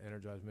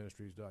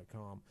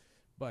joel@energizeministries.com.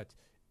 But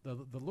the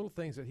little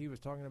things that he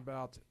was talking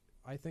about,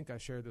 I think I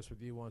shared this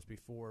with you once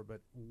before, but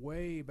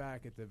way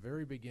back at the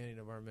very beginning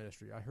of our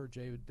ministry, I heard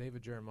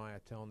David Jeremiah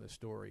telling this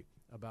story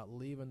about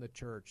leaving the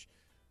church.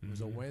 It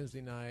was a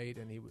Wednesday night,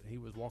 and he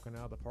was walking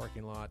out of the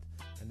parking lot,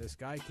 and this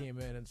guy came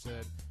in and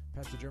said,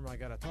 Pastor Jeremiah, I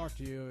got to talk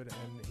to you. And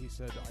he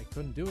said, I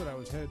couldn't do it. I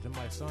was headed to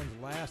my son's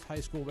last high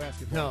school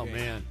basketball game. Oh,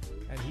 man.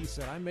 And he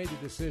said, I made the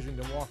decision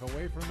to walk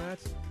away from that.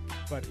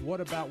 But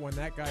what about when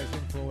that guy's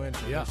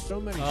influential? Yeah. There's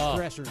so many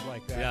stressors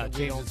like that. Yeah, it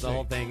changes the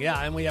whole thing.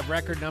 Yeah, and we have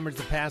record numbers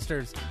of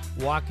pastors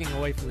walking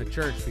away from the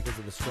church because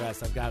of the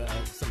stress. I've got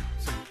some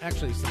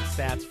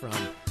stats from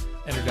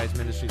Energize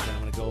Ministries that I'm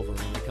going to go over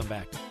when we come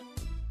back.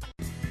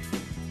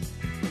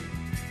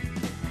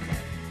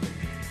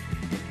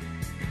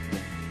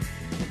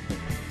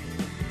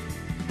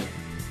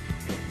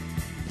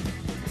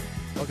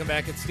 Welcome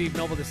back. It's Steve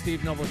Noble, the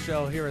Steve Noble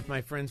Show, here with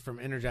my friends from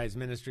Energize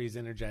Ministries,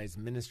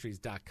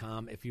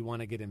 energizeministries.com. If you want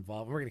to get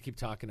involved, we're going to keep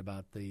talking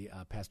about the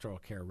Pastoral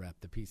Care Rep,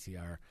 the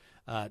PCR.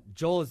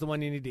 Joel is the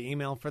one you need to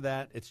email for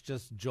that. It's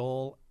just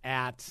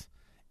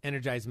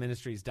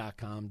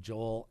joel@energizeministries.com,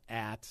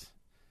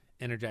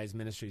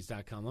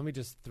 joel@energizeministries.com. Let me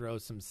just throw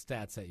some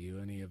stats at you.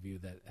 Any of you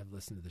that have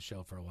listened to the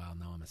show for a while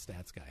know I'm a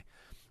stats guy.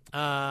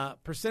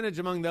 Percentage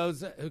among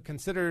those who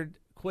considered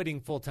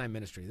quitting full-time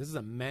ministry. This is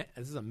a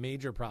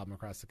major problem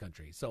across the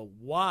country. So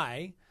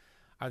why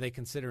are they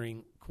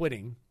considering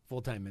quitting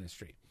full-time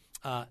ministry?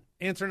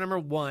 Answer number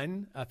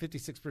 1,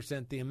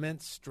 56%, the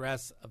immense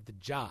stress of the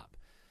job.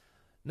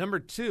 Number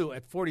 2,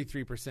 at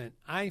 43%,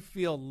 I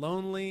feel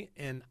lonely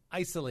and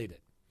isolated.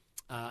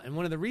 And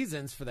one of the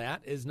reasons for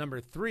that is number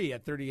 3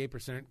 at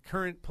 38%,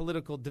 current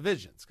political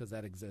divisions, because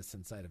that exists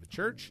inside of a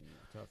church.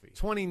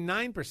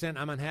 29%,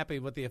 I'm unhappy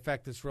with the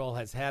effect this role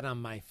has had on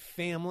my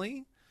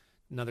family.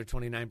 Another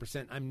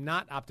 29%, I'm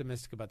not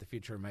optimistic about the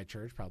future of my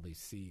church, probably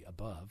C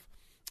above.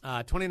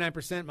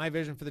 29%, my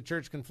vision for the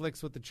church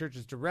conflicts with the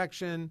church's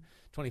direction.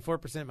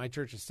 24%, my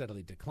church is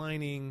steadily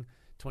declining.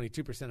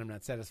 22%, I'm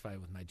not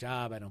satisfied with my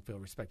job. I don't feel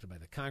respected by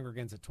the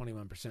congregants at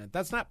 21%.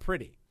 That's not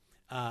pretty.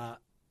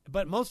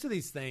 But most of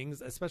these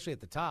things, especially at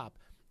the top,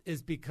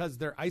 is because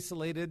they're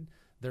isolated,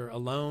 they're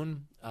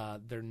alone,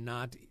 they're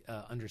not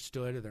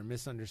understood, or they're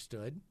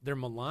misunderstood. They're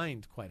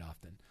maligned quite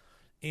often.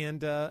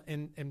 And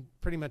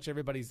pretty much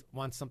everybody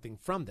wants something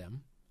from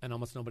them, and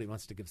almost nobody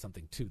wants to give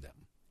something to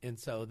them. And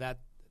so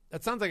that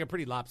that sounds like a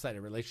pretty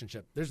lopsided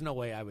relationship. There's no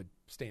way I would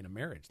stay in a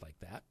marriage like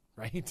that,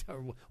 right?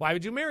 Or why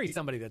would you marry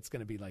somebody that's going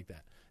to be like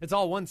that? It's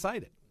all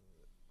one-sided.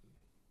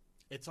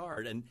 It's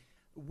hard, and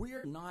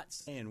we're not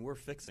saying we're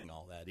fixing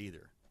all that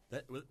either.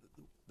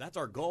 That's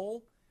our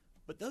goal,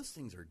 but those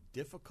things are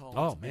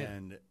difficult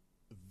and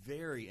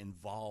very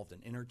involved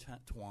and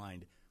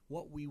intertwined.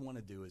 What we want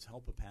to do is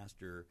help a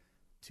pastor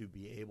to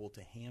be able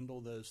to handle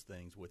those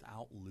things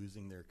without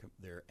losing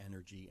their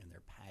energy and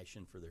their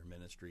passion for their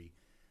ministry,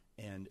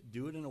 and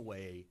do it in a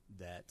way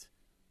that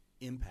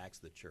impacts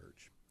the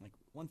church. Like,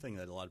 one thing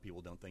that a lot of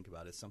people don't think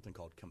about is something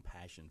called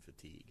compassion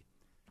fatigue.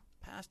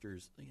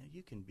 Pastors,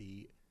 you can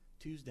be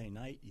Tuesday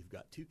night, you've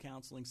got 2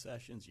 counseling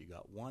sessions, you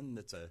got one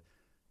that's a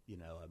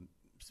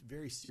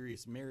very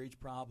serious marriage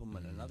problem,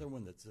 and another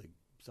one that's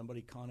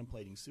somebody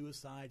contemplating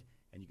suicide,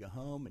 and you go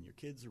home and your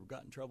kids have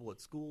got in trouble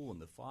at school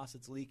and the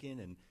faucet's leaking,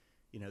 and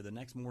the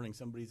next morning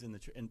somebody's in the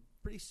and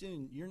pretty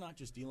soon you're not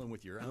just dealing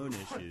with your own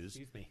issues.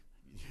 Excuse me.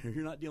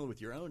 You're not dealing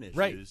with your own issues.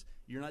 Right.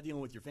 You're not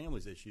dealing with your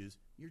family's issues.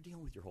 You're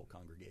dealing with your whole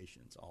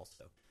congregation's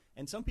also.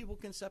 And some people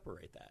can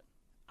separate that.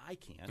 I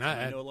can't.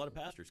 I know a lot of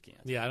pastors can't.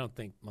 Yeah, I don't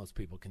think most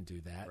people can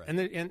do that. Right.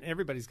 And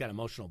everybody's got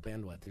emotional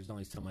bandwidth. There's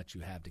only so much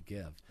you have to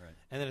give. Right.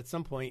 And then at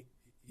some point,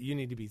 you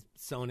need to be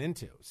sewn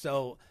into.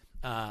 So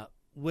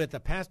with a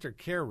pastor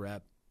care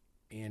rep,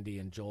 Andy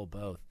and Joel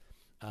both,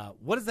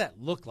 what does that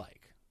look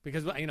like?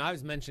 Because I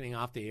was mentioning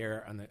off the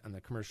air on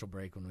the commercial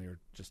break when we were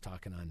just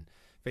talking on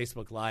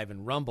Facebook Live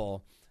and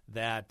Rumble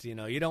that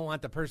you don't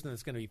want the person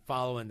that's going to be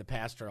following the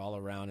pastor all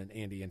around. And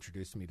Andy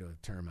introduced me to a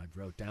term I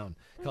wrote down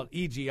called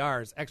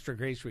EGRs, extra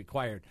grace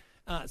required.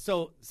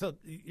 So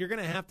you're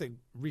going to have to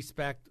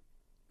respect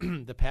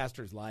the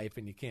pastor's life,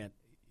 and you can't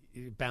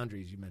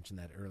boundaries. You mentioned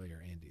that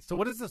earlier, Andy. So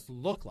what does this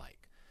look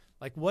like?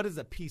 Like, what does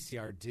a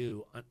PCR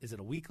do? Is it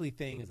a weekly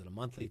thing? Is it a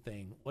monthly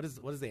thing? What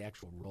does the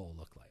actual role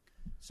look like?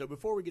 So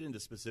before we get into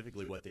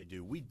specifically what they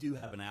do, we do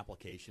have an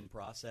application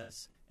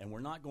process, and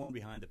we're not going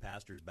behind the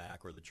pastor's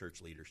back or the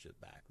church leadership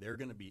back. They're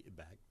going to be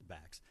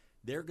backs.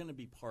 They're going to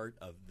be part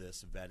of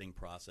this vetting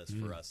process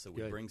for us. So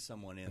we bring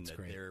someone in that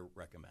they're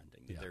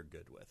recommending, that they're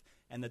good with,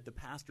 and that the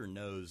pastor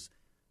knows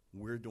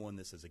we're doing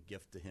this as a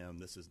gift to him.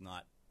 This is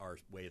not our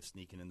way of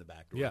sneaking in the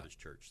back door of his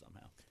church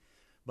somehow.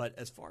 But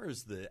as far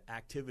as the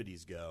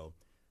activities go,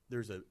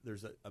 there's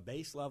a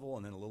base level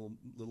and then a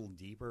little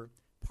deeper.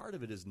 Part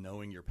of it is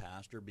knowing your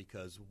pastor,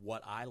 because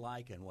what I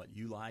like and what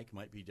you like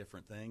might be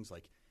different things.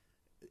 Like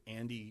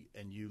Andy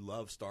and you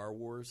love Star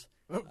Wars.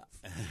 All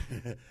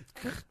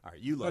right,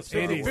 you love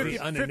Star Wars.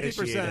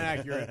 50%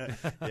 accurate.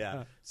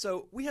 Yeah.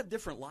 So we have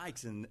different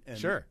likes, and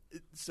sure.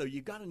 So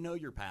you got to know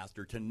your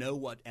pastor to know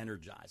what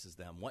energizes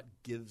them, what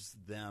gives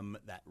them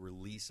that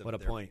release of what a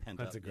their point. pent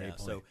up. That's a great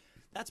point. So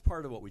that's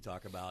part of what we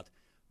talk about.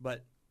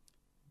 But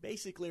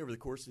basically, over the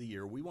course of the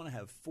year, we want to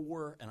have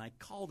 4, and I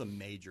call them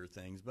major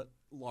things, but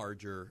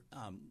larger.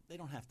 They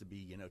don't have to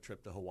be,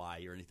 trip to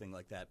Hawaii or anything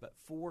like that, but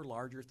 4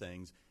 larger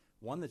things.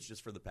 One that's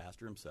just for the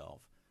pastor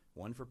himself,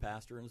 one for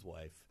pastor and his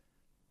wife,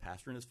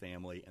 pastor and his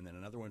family, and then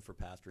another one for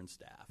pastor and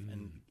staff.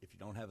 And if you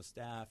don't have a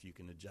staff, you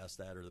can adjust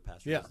that, or the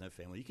pastor doesn't have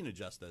family, you can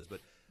adjust those. But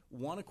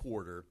 1 a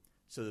quarter,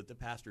 so that the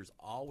pastor's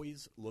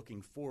always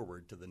looking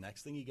forward to the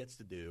next thing he gets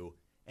to do.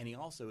 And he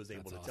also is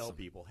able to tell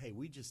people, "Hey,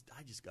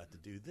 I just got to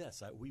do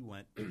this. We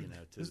went, to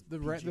this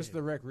is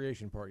the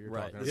recreation part you're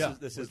talking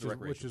about. This is the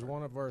recreation which is part.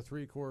 One of our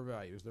 3 core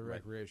values, the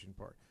recreation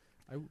part.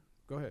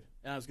 Go ahead.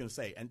 And I was going to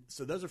say, and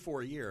so those are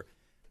 4 a year,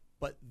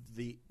 but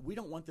we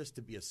don't want this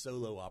to be a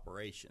solo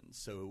operation.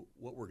 So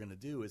what we're going to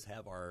do is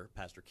have our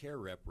pastor care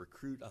rep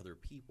recruit other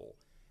people,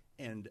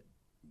 and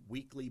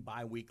weekly,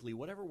 biweekly,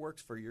 whatever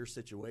works for your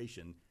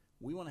situation.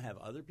 We want to have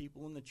other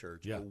people in the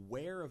church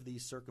aware of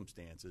these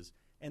circumstances.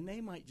 And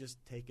they might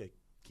just take a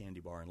candy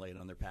bar and lay it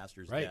on their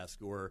pastor's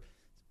desk, or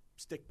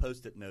stick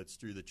Post-it notes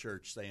through the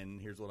church saying,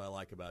 "Here's what I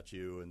like about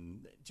you,"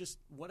 and just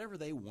whatever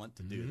they want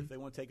to do. If they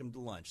want to take them to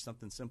lunch,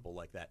 something simple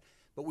like that.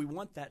 But we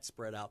want that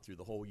spread out through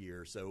the whole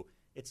year. So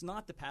it's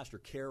not the pastor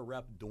care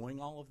rep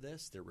doing all of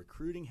this. They're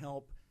recruiting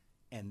help,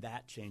 and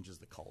that changes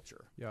the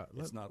culture. Yeah,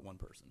 it's not one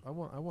person. I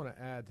want to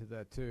add to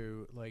that,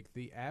 too. Like,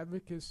 the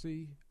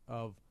advocacy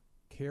of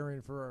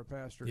caring for our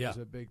pastor is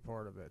a big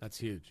part of it. That's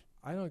huge.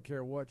 I don't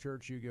care what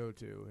church you go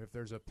to. If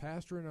there's a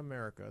pastor in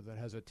America that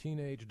has a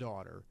teenage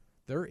daughter,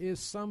 there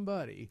is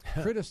somebody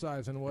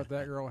criticizing what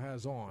that girl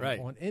has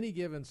on any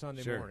given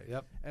Sunday morning.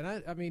 Yep. And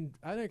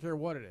I don't care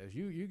what it is.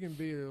 You can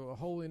be a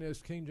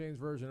Holiness King James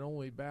Version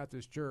only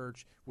Baptist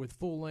church with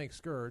full-length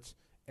skirts,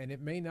 and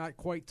it may not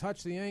quite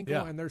touch the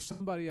ankle, and there's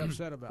somebody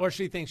upset about it. Or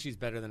she thinks she's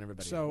better than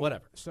everybody else.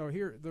 Whatever. So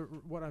here,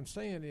 what I'm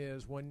saying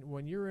is,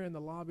 when you're in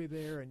the lobby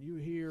there and you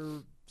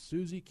hear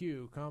Susie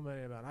Q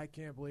commenting about, "I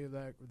can't believe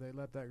that they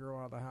let that girl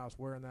out of the house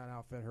wearing that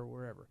outfit or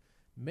wherever,"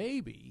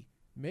 maybe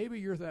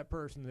you're that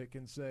person that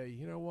can say,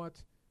 "You know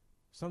what?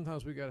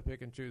 Sometimes we got to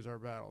pick and choose our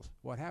battles.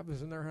 What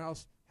happens in their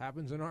house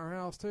happens in our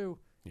house too."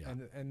 Yeah.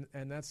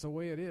 And that's the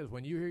way it is.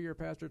 When you hear your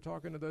pastor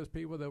talking to those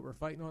people that were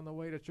fighting on the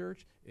way to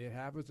church, it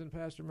happens in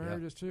pastor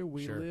marriages too.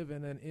 We live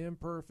in an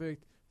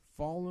imperfect,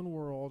 fallen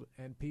world,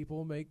 and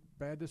people make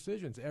bad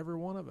decisions. Every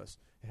one of us.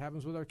 It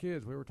happens with our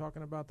kids. We were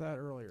talking about that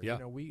earlier. Yeah. You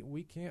know,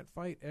 we can't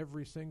fight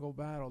every single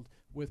battle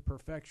with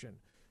perfection.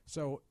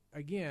 So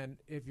again,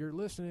 if you're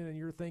listening and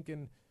you're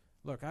thinking,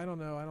 look, I don't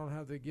know, I don't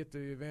have the gift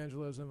of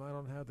evangelism, I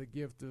don't have the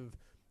gift of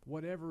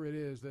whatever it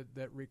is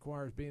that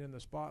requires being in the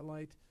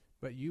spotlight,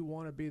 but you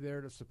want to be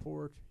there to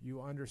support,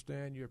 you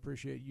understand, you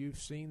appreciate, you've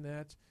seen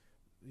that,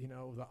 you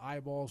know, the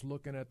eyeballs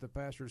looking at the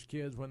pastor's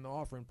kids when the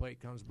offering plate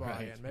comes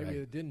by, and maybe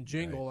it didn't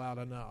jingle out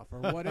enough, or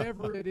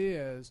whatever it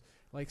is,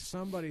 like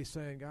somebody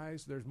saying,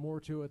 guys, there's more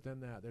to it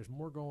than that. There's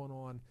more going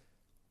on.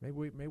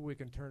 Maybe we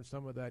can turn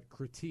some of that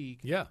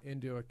critique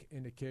into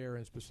care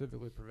and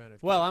specifically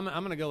preventive care. Well, I'm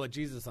going to go with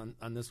Jesus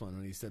on this one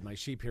when he said, "My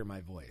sheep hear my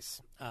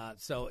voice."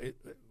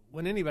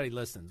 When anybody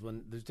listens,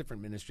 when there's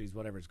different ministries,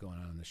 whatever's going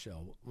on the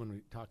show, when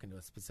we're talking to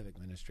a specific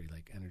ministry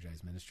like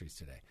Energize Ministries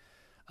today,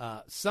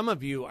 some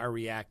of you are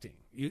reacting.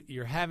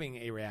 You're having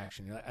a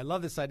reaction. You're like, I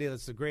love this idea.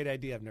 That's a great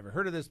idea. I've never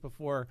heard of this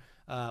before.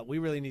 We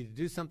really need to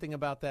do something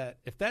about that.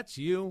 If that's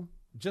you,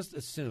 just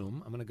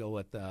assume, I'm going to go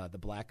with the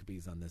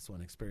Blackabees on this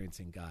one,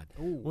 Experiencing God.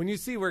 Ooh. When you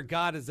see where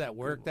God is at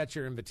work, that's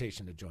your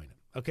invitation to join him.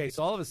 Okay,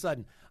 so all of a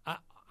sudden,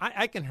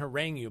 I can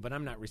harangue you, but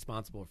I'm not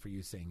responsible for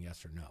you saying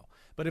yes or no.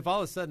 But if all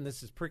of a sudden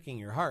this is pricking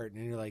your heart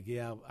and you're like,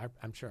 yeah,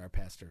 I'm sure our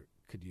pastor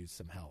could use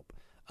some help,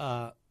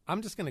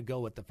 I'm just going to go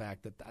with the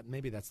fact that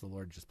maybe that's the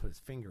Lord just put his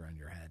finger on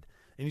your head.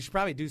 And you should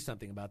probably do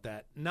something about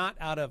that, not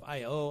out of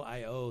I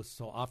owe,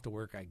 so off to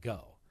work I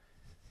go,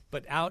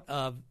 but out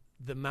of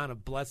the amount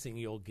of blessing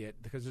you'll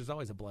get, because there's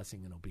always a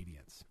blessing in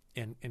obedience.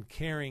 And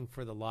caring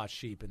for the lost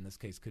sheep, in this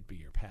case, could be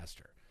your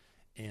pastor.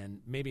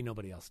 And maybe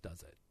nobody else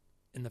does it.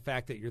 And the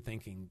fact that you're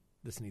thinking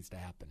this needs to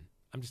happen,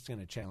 I'm just going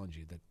to challenge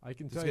you that I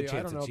can tell you,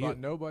 I don't know about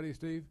nobody,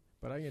 Steve,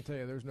 but I can tell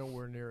you there's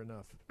nowhere near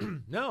enough.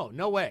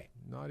 No way.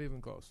 Not even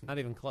close. Not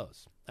even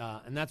close.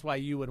 And that's why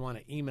you would want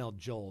to email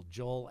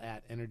Joel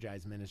at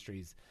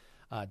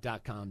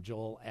EnergizeMinistries.com,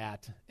 Joel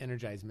at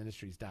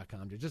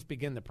EnergizeMinistries.com, to just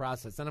begin the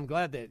process. And I'm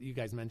glad that you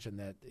guys mentioned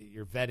that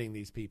you're vetting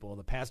these people,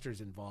 the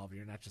pastor's involved.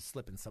 You're not just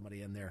slipping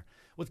somebody in there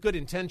with good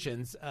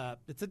intentions.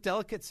 It's a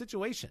delicate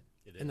situation.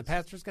 It is. And the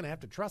pastor's going to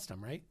have to trust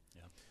them, right?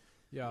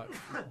 Yeah.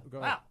 Go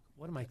ahead. Wow.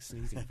 What am I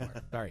sneezing for?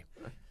 Sorry.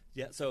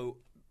 Yeah, so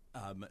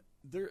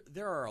there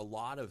are a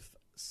lot of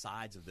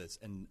sides of this,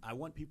 and I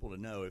want people to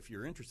know, if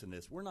you're interested in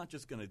this, we're not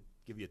just going to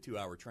give you a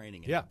 2-hour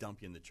training and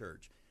dump you in the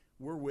church.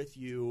 We're with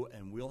you,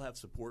 and we'll have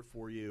support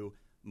for you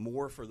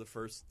more for the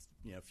first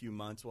few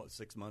months,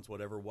 6 months,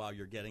 whatever, while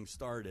you're getting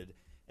started.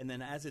 And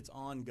then as it's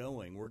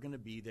ongoing, we're going to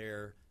be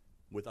there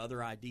with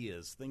other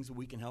ideas, things that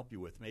we can help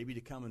you with, maybe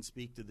to come and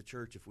speak to the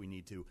church if we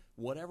need to,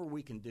 whatever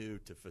we can do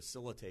to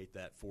facilitate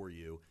that for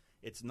you.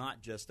 It's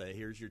not just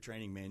here's your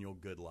training manual,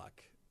 good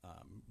luck.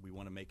 We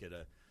want to make it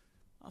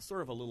a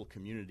sort of a little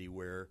community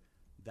where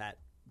that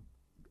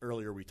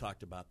earlier we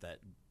talked about that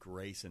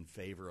grace and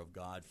favor of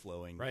God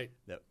flowing. Right.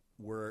 That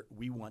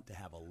we want to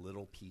have a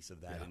little piece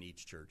of that in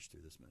each church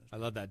through this ministry. I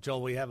love that.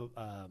 Joel, we have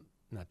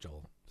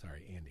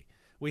Andy.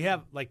 We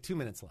have like 2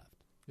 minutes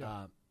left.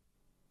 Yeah.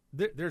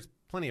 There's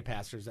plenty of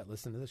pastors that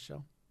listen to this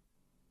show.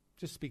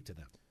 Just speak to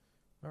them.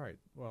 All right.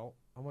 Well,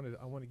 I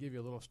want to give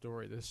you a little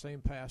story. This same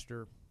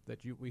pastor that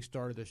we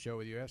started the show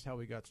with, you asked how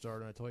we got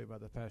started, and I told you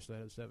about the pastor that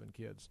had 7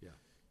 kids. Yeah.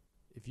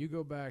 If you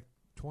go back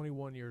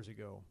 21 years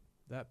ago,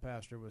 that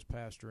pastor was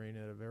pastoring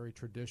at a very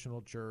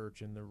traditional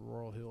church in the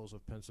Royal Hills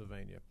of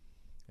Pennsylvania.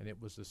 And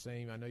it was the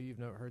same. I know you've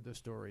not heard this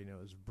story. It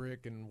was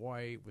brick and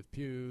white with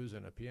pews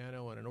and a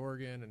piano and an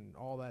organ and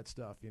all that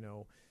stuff.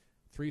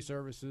 3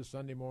 services,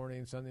 Sunday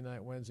morning, Sunday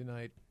night, Wednesday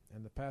night.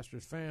 And the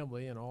pastor's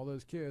family and all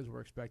those kids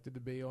were expected to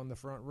be on the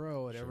front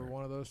row at every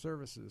one of those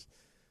services.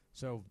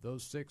 So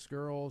those 6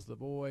 girls, the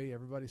boy,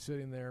 everybody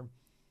sitting there.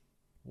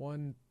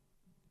 One,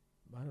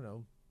 I don't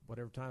know,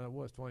 whatever time it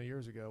was, 20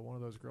 years ago, one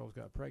of those girls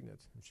got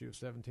pregnant, and she was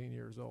 17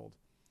 years old.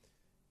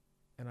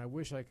 And I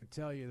wish I could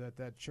tell you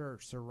that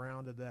church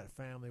surrounded that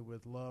family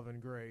with love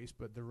and grace,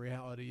 but the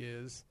reality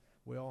is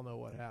we all know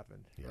what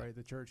happened, right?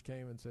 The church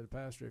came and said,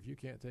 Pastor, if you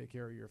can't take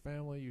care of your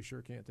family, you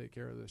sure can't take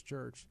care of this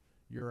church.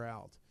 You're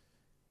out.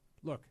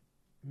 Look,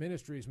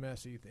 ministry's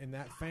messy. In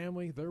that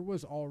family, there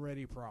was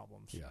already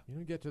problems. Yeah. You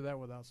don't get to that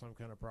without some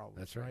kind of problems.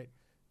 That's right.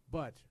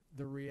 But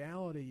the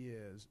reality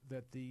is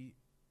that the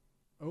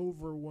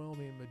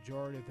overwhelming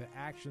majority of the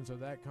actions of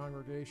that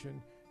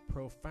congregation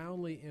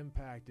profoundly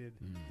impacted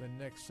the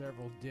next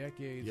several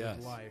decades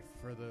of life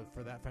for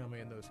that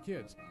family and those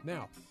kids.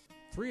 Now,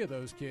 3 of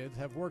those kids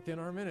have worked in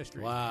our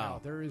ministry. Wow.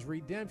 Now, there is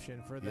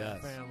redemption for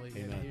that family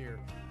in here.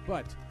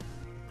 But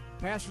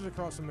pastors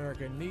across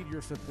America need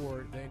your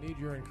support. They need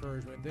your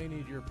encouragement. They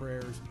need your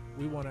prayers.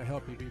 We want to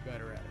help you be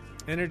better at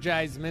it.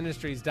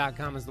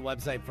 EnergizeMinistries.com is the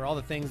website for all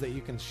the things that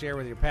you can share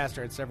with your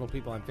pastor. I had several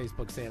people on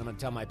Facebook saying, I'm going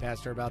to tell my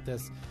pastor about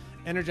this.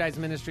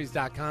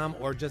 energizeministries.com,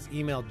 or just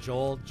email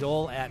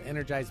Joel at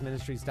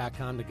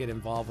energizeministries.com to get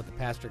involved with the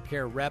Pastor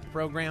Care Rep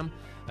program.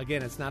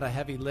 Again, it's not a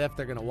heavy lift.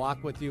 They're going to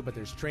walk with you, but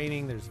there's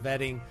training, there's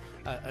vetting,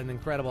 an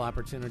incredible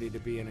opportunity to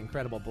be an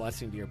incredible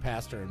blessing to your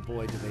pastor, and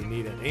boy, do they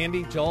need it.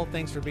 Andy, Joel,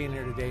 thanks for being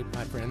here today,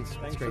 my friends.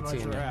 Thanks it's great so much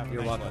seeing for you. having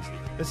You're me. welcome.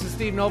 Thanks, This is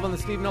Steve Noble and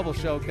the Steve Noble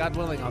Show. God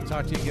willing, I'll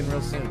talk to you again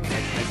real soon. Like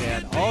my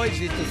dad always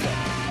used to say,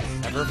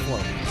 ever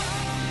forward.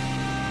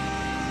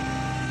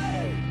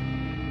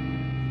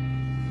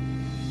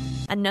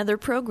 Another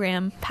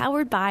program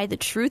powered by the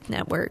Truth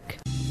Network.